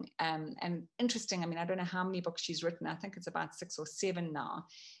interesting. And interesting, I don't know how many books she's written. I think it's about 6 or 7 now.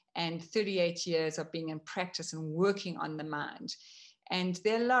 And 38 years of being in practice and working on the mind. And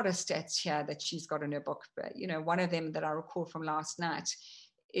there are a lot of stats here that she's got in her book. But, one of them that I recall from last night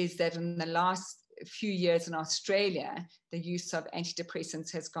is that in the last few years in Australia, the use of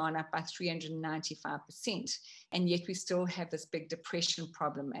antidepressants has gone up by 395%. And yet we still have this big depression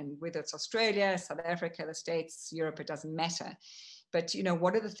problem. And whether it's Australia, South Africa, the States, Europe, it doesn't matter. But, you know,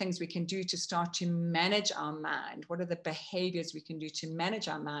 what are the things we can do to start to manage our mind? What are the behaviors we can do to manage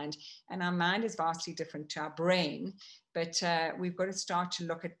our mind? And our mind is vastly different to our brain, but we've got to start to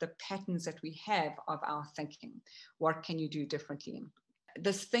look at the patterns that we have of our thinking. What can you do differently?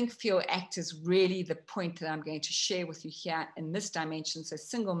 This think, feel, act is really the point that I'm going to share with you here in this dimension. So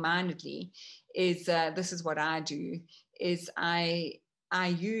single-mindedly is, this is what I do, is I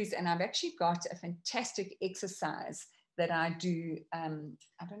use, and I've actually got a fantastic exercise that I do. I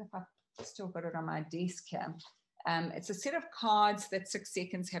don't know if I've still got it on my desk here. It's a set of cards that 6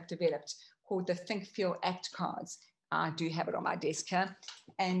 Seconds have developed called the Think, Feel, Act cards. I do have it on my desk here.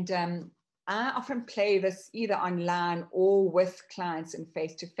 And I often play this either online or with clients in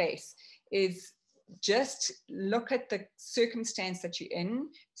face-to-face, is just look at the circumstance that you're in.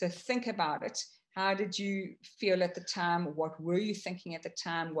 So think about it. How did you feel at the time? What were you thinking at the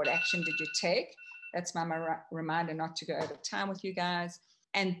time? What action did you take? That's my reminder not to go over time with you guys.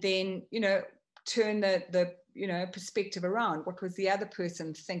 And then, you know, turn the you know, perspective around. What was the other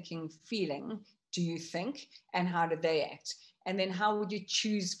person thinking, feeling, do you think? And how did they act? And then how would you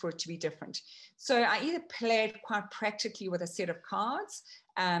choose for it to be different? So I either play it quite practically with a set of cards.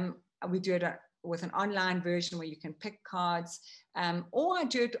 We do it with an online version where you can pick cards, or I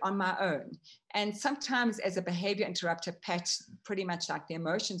do it on my own. And sometimes as a behavior interrupter, Pat, pretty much like the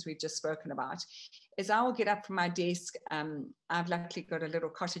emotions we've just spoken about, is I will get up from my desk. I've luckily got a little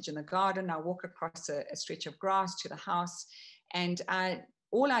cottage in the garden. I walk across a stretch of grass to the house. And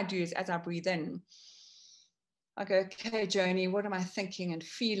all I do is as I breathe in, I go, okay, Joni, what am I thinking and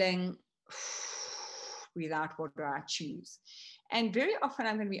feeling? Breathe out, what do I choose? And very often,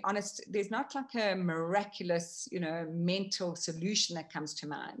 I'm going to be honest, there's not like a miraculous, you know, mental solution that comes to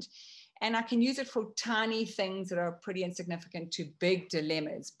mind. And I can use it for tiny things that are pretty insignificant to big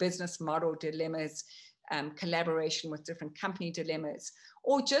dilemmas, business model dilemmas, collaboration with different company dilemmas,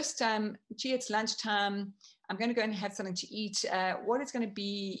 or just, gee, it's lunchtime. I'm going to go and have something to eat. What is going to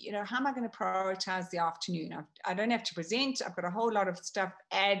be, you know, how am I going to prioritize the afternoon? I don't have to present. I've got a whole lot of stuff,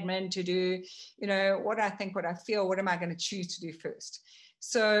 admin to do, you know, what I think, what I feel, what am I going to choose to do first?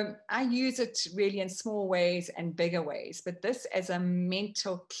 So I use it really in small ways and bigger ways, but this as a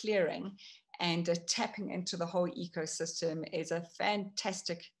mental clearing and a tapping into the whole ecosystem is a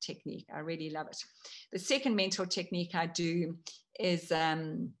fantastic technique. I really love it. The second mental technique I do is,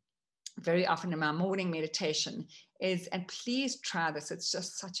 very often in my morning meditation is, and please try this, it's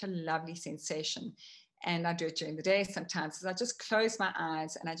just such a lovely sensation. And I do it during the day sometimes, is I just close my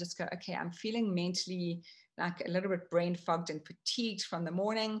eyes and I just go, okay, I'm feeling mentally like a little bit brain fogged and fatigued from the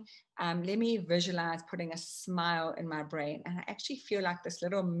morning. Let me visualize putting a smile in my brain. And I actually feel like this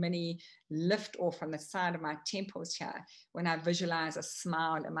little mini lift off on the side of my temples here when I visualize a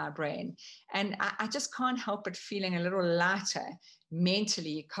smile in my brain. And I just can't help but feeling a little lighter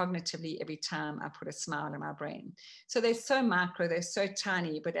mentally, cognitively, every time I put a smile in my brain. So they're so micro, they're so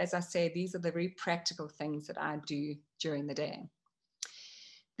tiny, but as I say, these are the very practical things that I do during the day.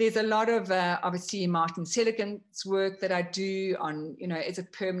 There's a lot of, obviously, Martin Seligman's work that I do on, you know, is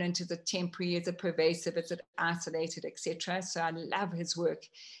it permanent, is it temporary, is it pervasive, is it isolated, etc. So I love his work.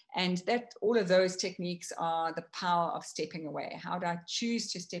 And that all of those techniques are the power of stepping away. How do I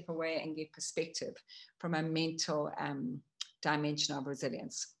choose to step away and get perspective from a mental dimension of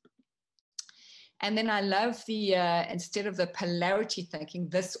resilience? And then I love the, instead of the polarity thinking,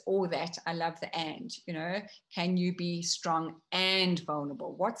 this or that, I love the and, you know, can you be strong and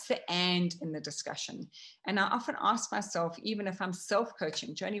vulnerable? What's the and in the discussion? And I often ask myself, even if I'm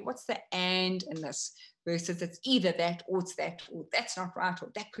self-coaching, Joni, what's the and in this? Versus it's either that or it's that, or that's not right,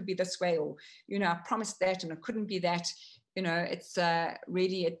 or that could be this way, or, you know, I promised that and it couldn't be that. You know, it's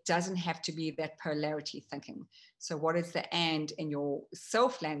really, it doesn't have to be that polarity thinking. So what is the and in your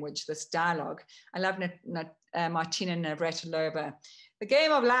self-language, this dialogue? I love Martina Navratilova. The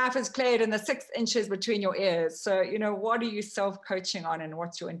game of life is played in the 6 inches between your ears. So, you know, what are you self-coaching on and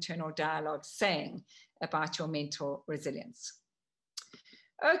what's your internal dialogue saying about your mental resilience?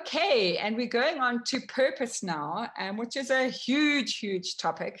 Okay, and we're going on to purpose now, which is a huge, huge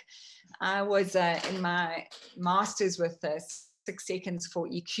topic. I was in my master's with 6 Seconds for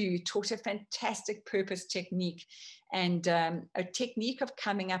EQ, taught a fantastic purpose technique and a technique of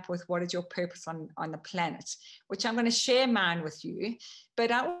coming up with what is your purpose on the planet, which I'm going to share mine with you.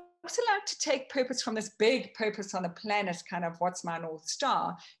 But I also like to take purpose from this big purpose on the planet, kind of what's my North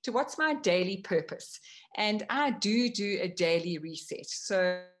Star, to what's my daily purpose. And I do a daily reset.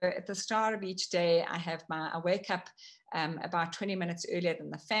 So at the start of each day, I wake up about 20 minutes earlier than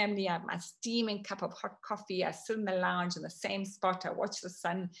the family. I have my steaming cup of hot coffee. I sit in the lounge in the same spot. I watch the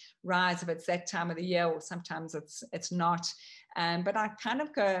sun rise if it's that time of the year, or sometimes it's not. But I kind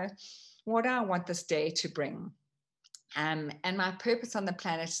of go, what do I want this day to bring? And my purpose on the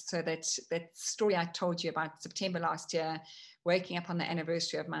planet, so that story I told you about September last year, waking up on the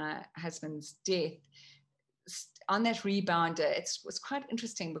anniversary of my husband's death, on that rebounder, it was quite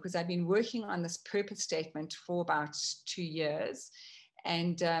interesting because I've been working on this purpose statement for about 2 years.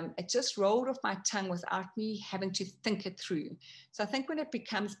 And it just rolled off my tongue without me having to think it through. So I think when it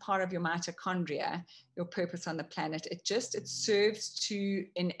becomes part of your mitochondria, your purpose on the planet, it serves to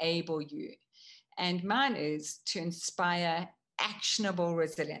enable you. And mine is to inspire actionable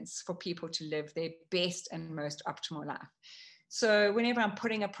resilience for people to live their best and most optimal life. So whenever I'm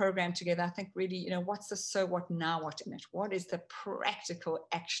putting a program together, I think really, what's the so what now what in it? What is the practical,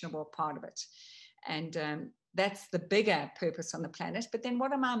 actionable part of it? And that's the bigger purpose on the planet. But then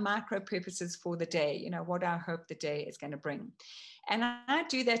what are my micro purposes for the day? What I hope the day is going to bring. And I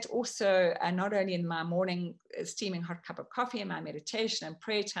do that also not only in my morning steaming hot cup of coffee and my meditation and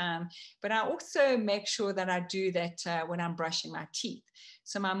prayer time, but I also make sure that I do that when I'm brushing my teeth.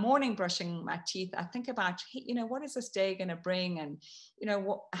 So my morning brushing my teeth, I think about, hey, what is this day going to bring? And,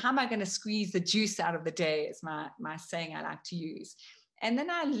 how am I going to squeeze the juice out of the day is my saying I like to use. And then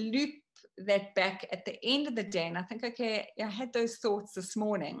I loop that back at the end of the day. And I think, okay, I had those thoughts this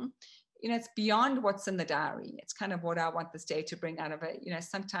morning. It's beyond what's in the diary. It's kind of what I want this day to bring out of it.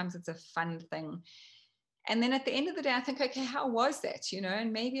 Sometimes it's a fun thing. And then at the end of the day, I think, okay, how was that?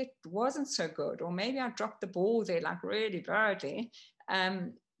 And maybe it wasn't so good, or maybe I dropped the ball there like really badly.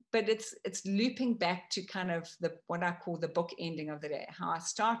 But it's looping back to kind of what I call the book ending of the day, how I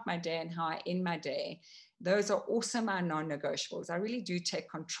start my day and how I end my day. Those are also my non-negotiables. I really do take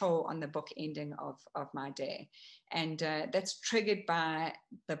control on the book ending of my day. And that's triggered by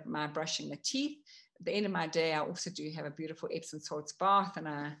my brushing the teeth. At the end of my day, I also do have a beautiful Epsom salts bath, and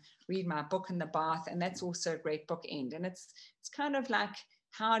I read my book in the bath, and that's also a great book end. And it's kind of like,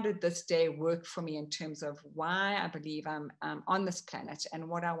 how did this day work for me in terms of why I believe I'm on this planet and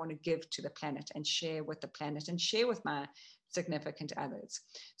what I want to give to the planet and share with the planet and share with my significant others.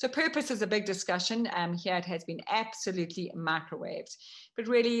 So purpose is a big discussion. Here it has been absolutely microwaved. But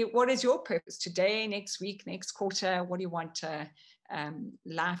really, what is your purpose today, next week, next quarter? What do you want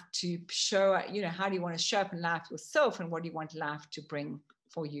life to show? How do you want to show up in life yourself, and what do you want life to bring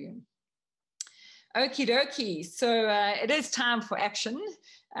for you? Okie dokie. So it is time for action.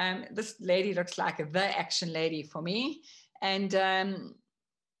 This lady looks like the action lady for me. And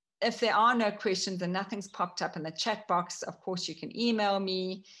if there are no questions and nothing's popped up in the chat box, of course, you can email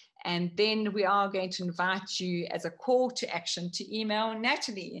me. And then we are going to invite you as a call to action to email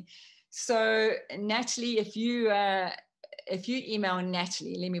Natalie. So Natalie, if you email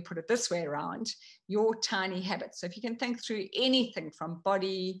Natalie, let me put it this way around, your tiny habits. So if you can think through anything from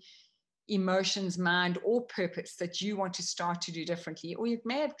body, emotions, mind, or purpose that you want to start to do differently, or you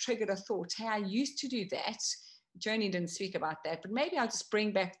may have triggered a thought, hey, I used to do that. Joni didn't speak about that, but maybe I'll just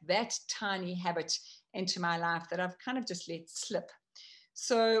bring back that tiny habit into my life that I've kind of just let slip.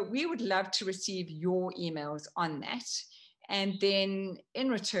 So we would love to receive your emails on that. And then in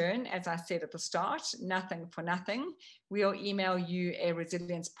return, as I said at the start, nothing for nothing, we'll email you a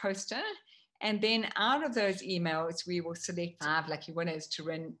resilience poster. And then out of those emails, we will select 5 lucky winners to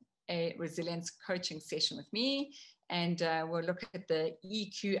win a resilience coaching session with me. And we'll look at the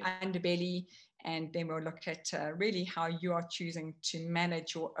EQ underbelly, and then we'll look at really how you are choosing to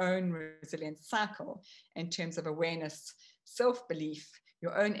manage your own resilience cycle in terms of awareness, self-belief,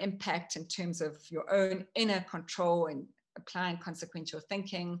 your own impact in terms of your own inner control and applying consequential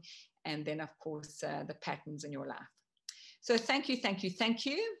thinking, and then of course the patterns in your life. So thank you, thank you, thank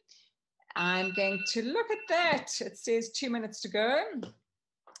you. I'm going to look at that. It says 2 minutes to go.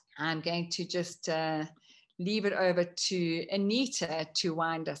 I'm going to just leave it over to Anita to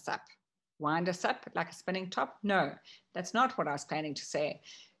wind us up. Wind us up like a spinning top? No, that's not what I was planning to say.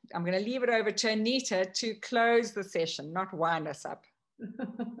 I'm going to leave it over to Anita to close the session, not wind us up.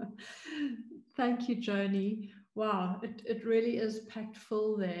 Thank you, Joni. Wow, it really is packed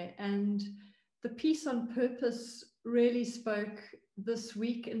full there. And the piece on purpose really spoke this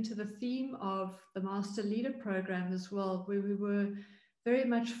week into the theme of the Master Leader Program as well, where we were very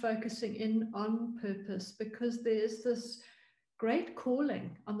much focusing in on purpose, because there's this great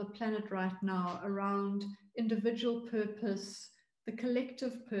calling on the planet right now around individual purpose, the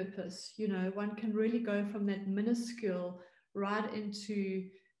collective purpose. One can really go from that minuscule right into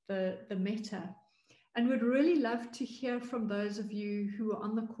the meta. And we'd really love to hear from those of you who are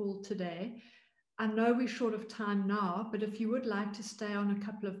on the call today. I know we're short of time now, but if you would like to stay on a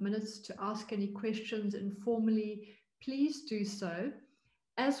couple of minutes to ask any questions informally, please do so,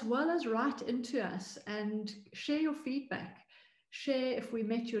 as well as write into us and share your feedback. Share if we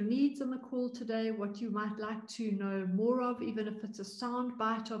met your needs on the call today, what you might like to know more of, even if it's a sound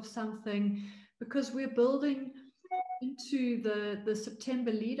bite of something, because we're building into the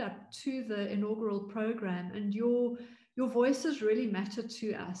September lead up to the inaugural program, and your voices really matter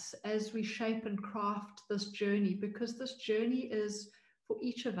to us as we shape and craft this journey, because this journey is for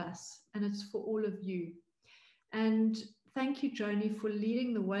each of us and it's for all of you. And thank you, Joni, for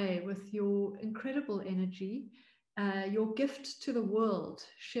leading the way with your incredible energy, your gift to the world,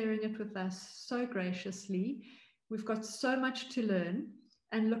 sharing it with us so graciously. We've got so much to learn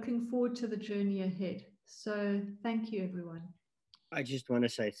and looking forward to the journey ahead. So thank you, everyone. I just want to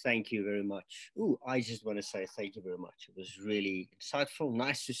say thank you very much. I just want to say thank you very much. It was really insightful.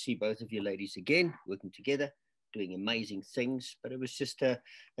 Nice to see both of you ladies again, working together, doing amazing things. But it was just a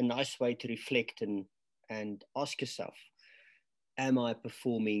nice way to reflect and ask yourself, am I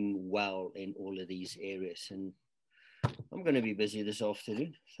performing well in all of these areas? And I'm going to be busy this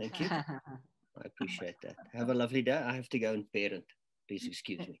afternoon. Thank you. I appreciate that. Have a lovely day. I have to go and parent. Please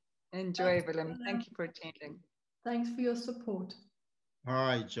excuse me. Enjoy, Willem. Thank you for attending. Thanks for your support.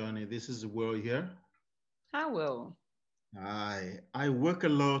 Hi, Joni. This is Will here. Hi, Will. Hi. I work a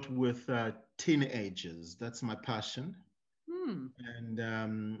lot with teenagers. That's my passion.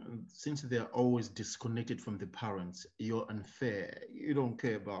 And since they're always disconnected from the parents, you're unfair. You don't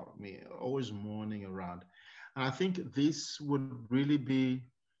care about me. Always mourning around. And I think this would really be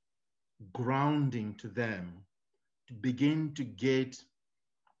grounding to them to begin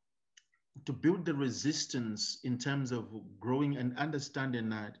to build the resistance in terms of growing and understanding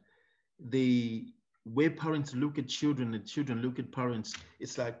that the way parents look at children and children look at parents,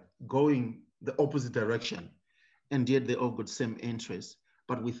 it's like going the opposite direction. And yet they all got the same interests.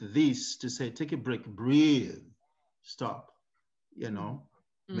 But with this, to say, take a break, breathe, stop,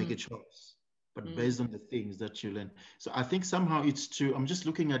 make a choice, but based on the things that you learn. So I think somehow it's true. I'm just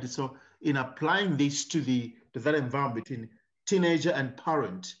looking at it. So in applying this to that environment between teenager and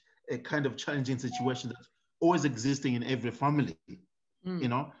parent, a kind of challenging situation that's always existing in every family,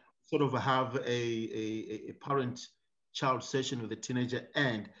 sort of have a parent-child session with a teenager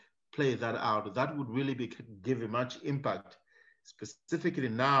and play that out. That would really give a much impact, specifically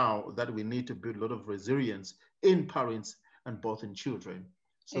now that we need to build a lot of resilience in parents and both in children,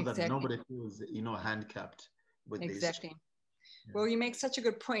 so that nobody feels, handicapped with this. Exactly. Yeah. Well, you make such a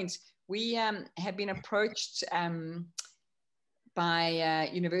good point. We have been approached by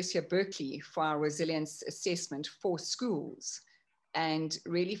University of Berkeley for our resilience assessment for schools, and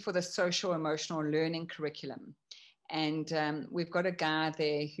really for the social emotional learning curriculum. And we've got a guy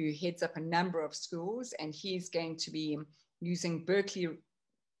there who heads up a number of schools, and he's going to be using Berkeley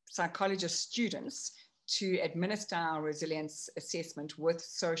psychologist students to administer our resilience assessment with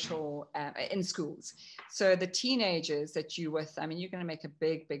social in schools. So the teenagers that you're with, I mean, you're going to make a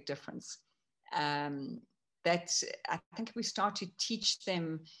big, big difference. That I think if we start to teach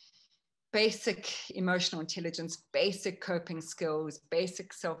them basic emotional intelligence, basic coping skills,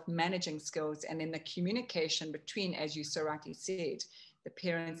 basic self-managing skills, and then the communication between, as you so rightly said, the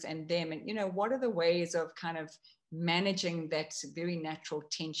parents and them. And, what are the ways of kind of managing that very natural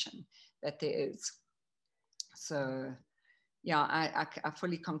tension that there is? So, yeah, I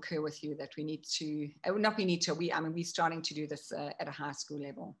fully concur with you that we need to, we're starting to do this at a high school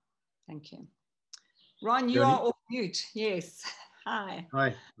level. Thank you. Ron, you are off mute. Yes. Hi.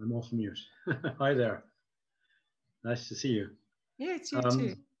 Hi, I'm off mute. Hi there. Nice to see you. Yeah, it's you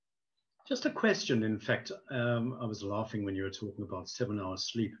too. Just a question, in fact. I was laughing when you were talking about 7 hours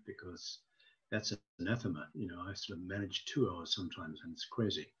sleep, because that's anathema. I sort of manage 2 hours sometimes, and it's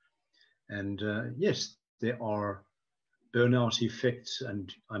crazy. And yes, there are burnout effects,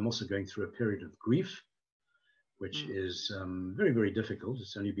 and I'm also going through a period of grief, which is very, very difficult.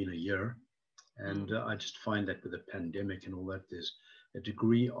 It's only been a year. And I just find that with the pandemic and all that, there's a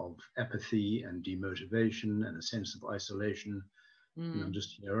degree of apathy and demotivation and a sense of isolation. I'm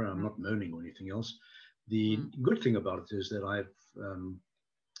just here, I'm not moaning or anything else. The good thing about it is that I've,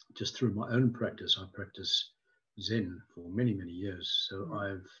 just through my own practice, I practice Zen for many, many years. So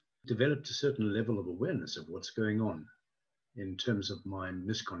I've developed a certain level of awareness of what's going on in terms of my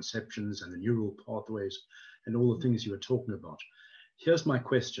misconceptions and the neural pathways and all the things you were talking about. Here's my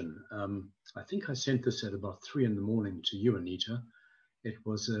question. I think I sent this at about 3 in the morning to you, Anita. It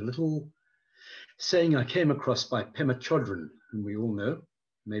was a little saying I came across by Pema Chodron, whom we all know,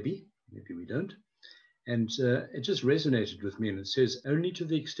 maybe we don't. And it just resonated with me. And it says, only to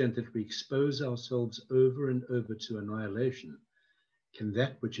the extent that we expose ourselves over and over to annihilation can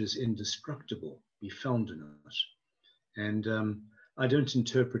that which is indestructible be found in us. And I don't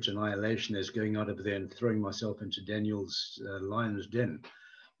interpret annihilation as going out of there and throwing myself into Daniel's lion's den,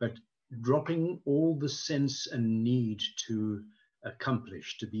 but dropping all the sense and need to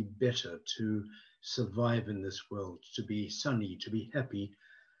accomplish, to be better, to survive in this world, to be sunny, to be happy,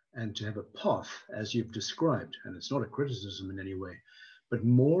 and to have a path as you've described. And it's not a criticism in any way, but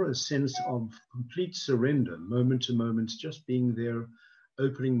more a sense of complete surrender, moment to moment, just being there,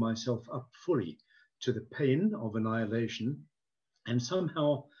 opening myself up fully to the pain of annihilation, and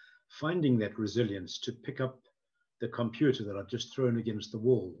somehow finding that resilience to pick up the computer that I've just thrown against the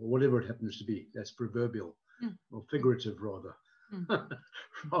wall, or whatever it happens to be. That's proverbial or figurative rather,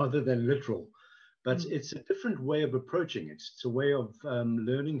 rather than literal. But it's a different way of approaching it. It's a way of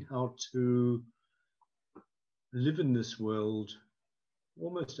learning how to live in this world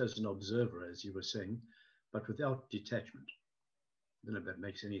almost as an observer, as you were saying, but without detachment. I don't know if that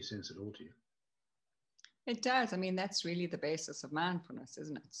makes any sense at all to you. It does. I mean, that's really the basis of mindfulness,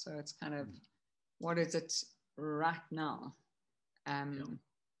 isn't it? So it's kind of, what is it right now?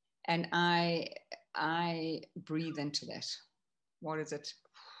 And I breathe into that. What is it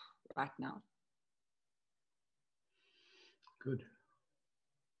right now? Good.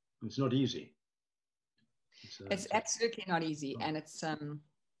 It's not easy. It's absolutely not easy, and it's and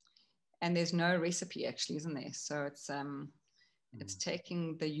there's no recipe actually, isn't there? So it's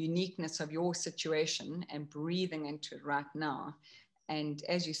taking the uniqueness of your situation and breathing into it right now. And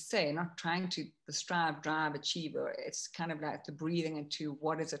as you say, not trying to strive, drive, achieve, or it's kind of like the breathing into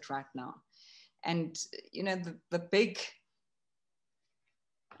what is it right now. And, you know, the big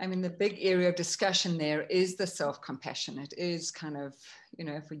area of discussion there is the self-compassion. It is kind of, you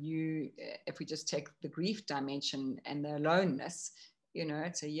know, for you, if we just take the grief dimension and the aloneness, you know,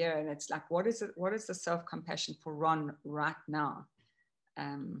 it's a year, and it's like, what is the self-compassion for Ron right now?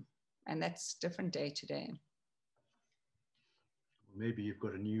 And that's different day to day. Maybe you've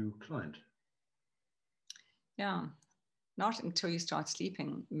got a new client. Yeah, not until you start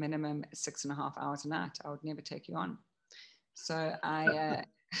sleeping minimum 6.5 hours a night. I would never take you on. So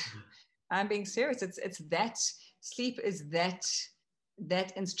I'm being serious. It's that sleep is that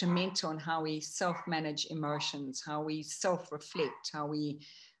instrumental in how we self-manage emotions, how we self-reflect, how we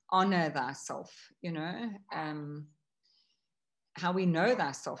honor thyself, you know, how we know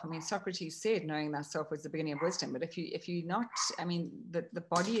thyself. I mean, Socrates said knowing thyself was the beginning of wisdom. But if you not, I mean, the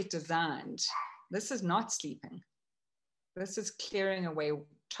body is designed, this is not sleeping. This is clearing away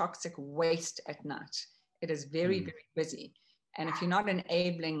toxic waste at night. It is very, very busy. And if you're not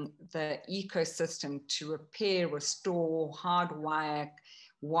enabling the ecosystem to repair, restore, hardwire,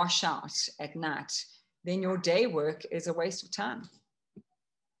 wash out at night, then your day work is a waste of time.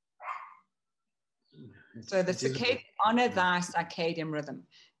 So the circadian, honor thy circadian rhythm.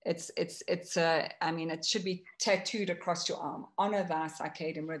 I mean, it should be tattooed across your arm. Honor thy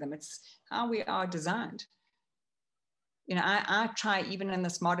circadian rhythm. It's how we are designed. You know, I try even in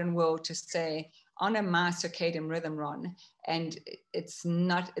this modern world to say, honor my circadian rhythm, Ron. And it's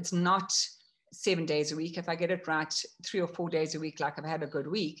not 7 days a week. If I get it right 3 or 4 days a week, like I've had a good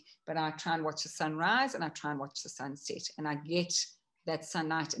week, but I try and watch the sun rise and I try and watch the sun set, and I get that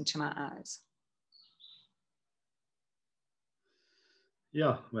sunlight into my eyes.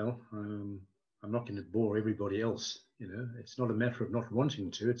 Yeah, well, I'm not going to bore everybody else. You know, it's not a matter of not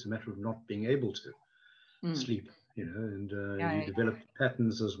wanting to, it's a matter of not being able to sleep, you know, and you develop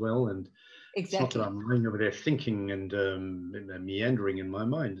patterns as well. And it's not that I'm lying over there thinking and meandering in my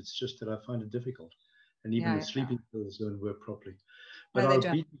mind. It's just that I find it difficult. And even the sleeping pills don't work properly. But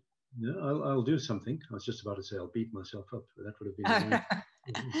I'll do something. I was just about to say I'll beat myself up, but that would have been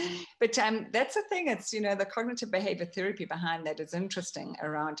But that's the thing. It's, you know, the cognitive behavior therapy behind that is interesting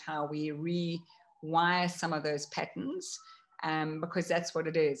around how we rewire some of those patterns, because that's what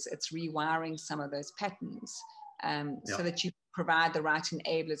it is. It's rewiring some of those patterns so that you provide the right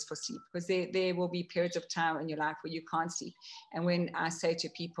enablers for sleep, because there will be periods of time in your life where you can't sleep. And when I say to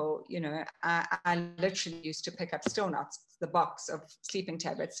people, you know, I literally used to pick up Still Nots, the box of sleeping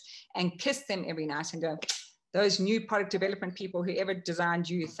tablets, and kiss them every night and go, those new product development people, whoever designed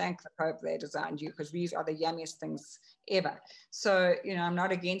you, thank the Pope they designed you, because these are the yummiest things ever. So, you know, I'm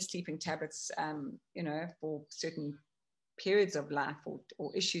not against sleeping tablets, you know, for certain periods of life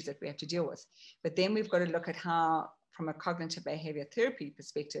or issues that we have to deal with. But then we've got to look at how, from a cognitive behavior therapy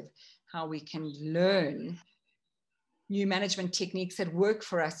perspective, how we can learn new management techniques that work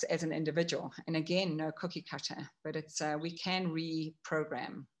for us as an individual. And again, no cookie cutter, but it's we can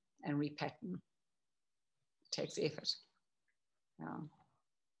reprogram and repattern. Takes effort. Yeah.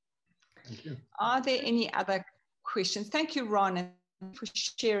 Thank you. Are there any other questions? Thank you, Ron, for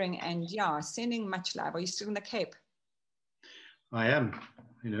sharing and sending much love. Are you still in the Cape? I am.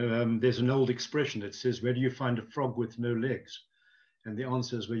 You know, there's an old expression that says, where do you find a frog with no legs? And the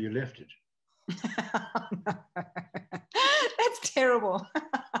answer is where you left it. That's terrible.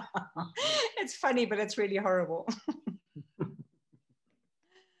 It's funny, but it's really horrible.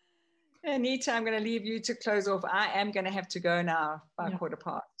 Anita, I'm going to leave you to close off. I am going to have to go now by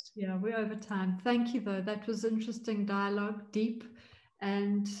 1:15. Yeah, we're over time. Thank you, though. That was interesting dialogue, deep.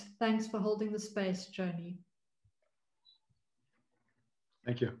 And thanks for holding the space, Joni.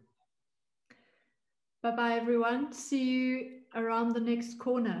 Thank you. Bye-bye, everyone. See you around the next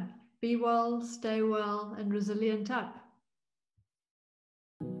corner. Be well, stay well, and resilient up.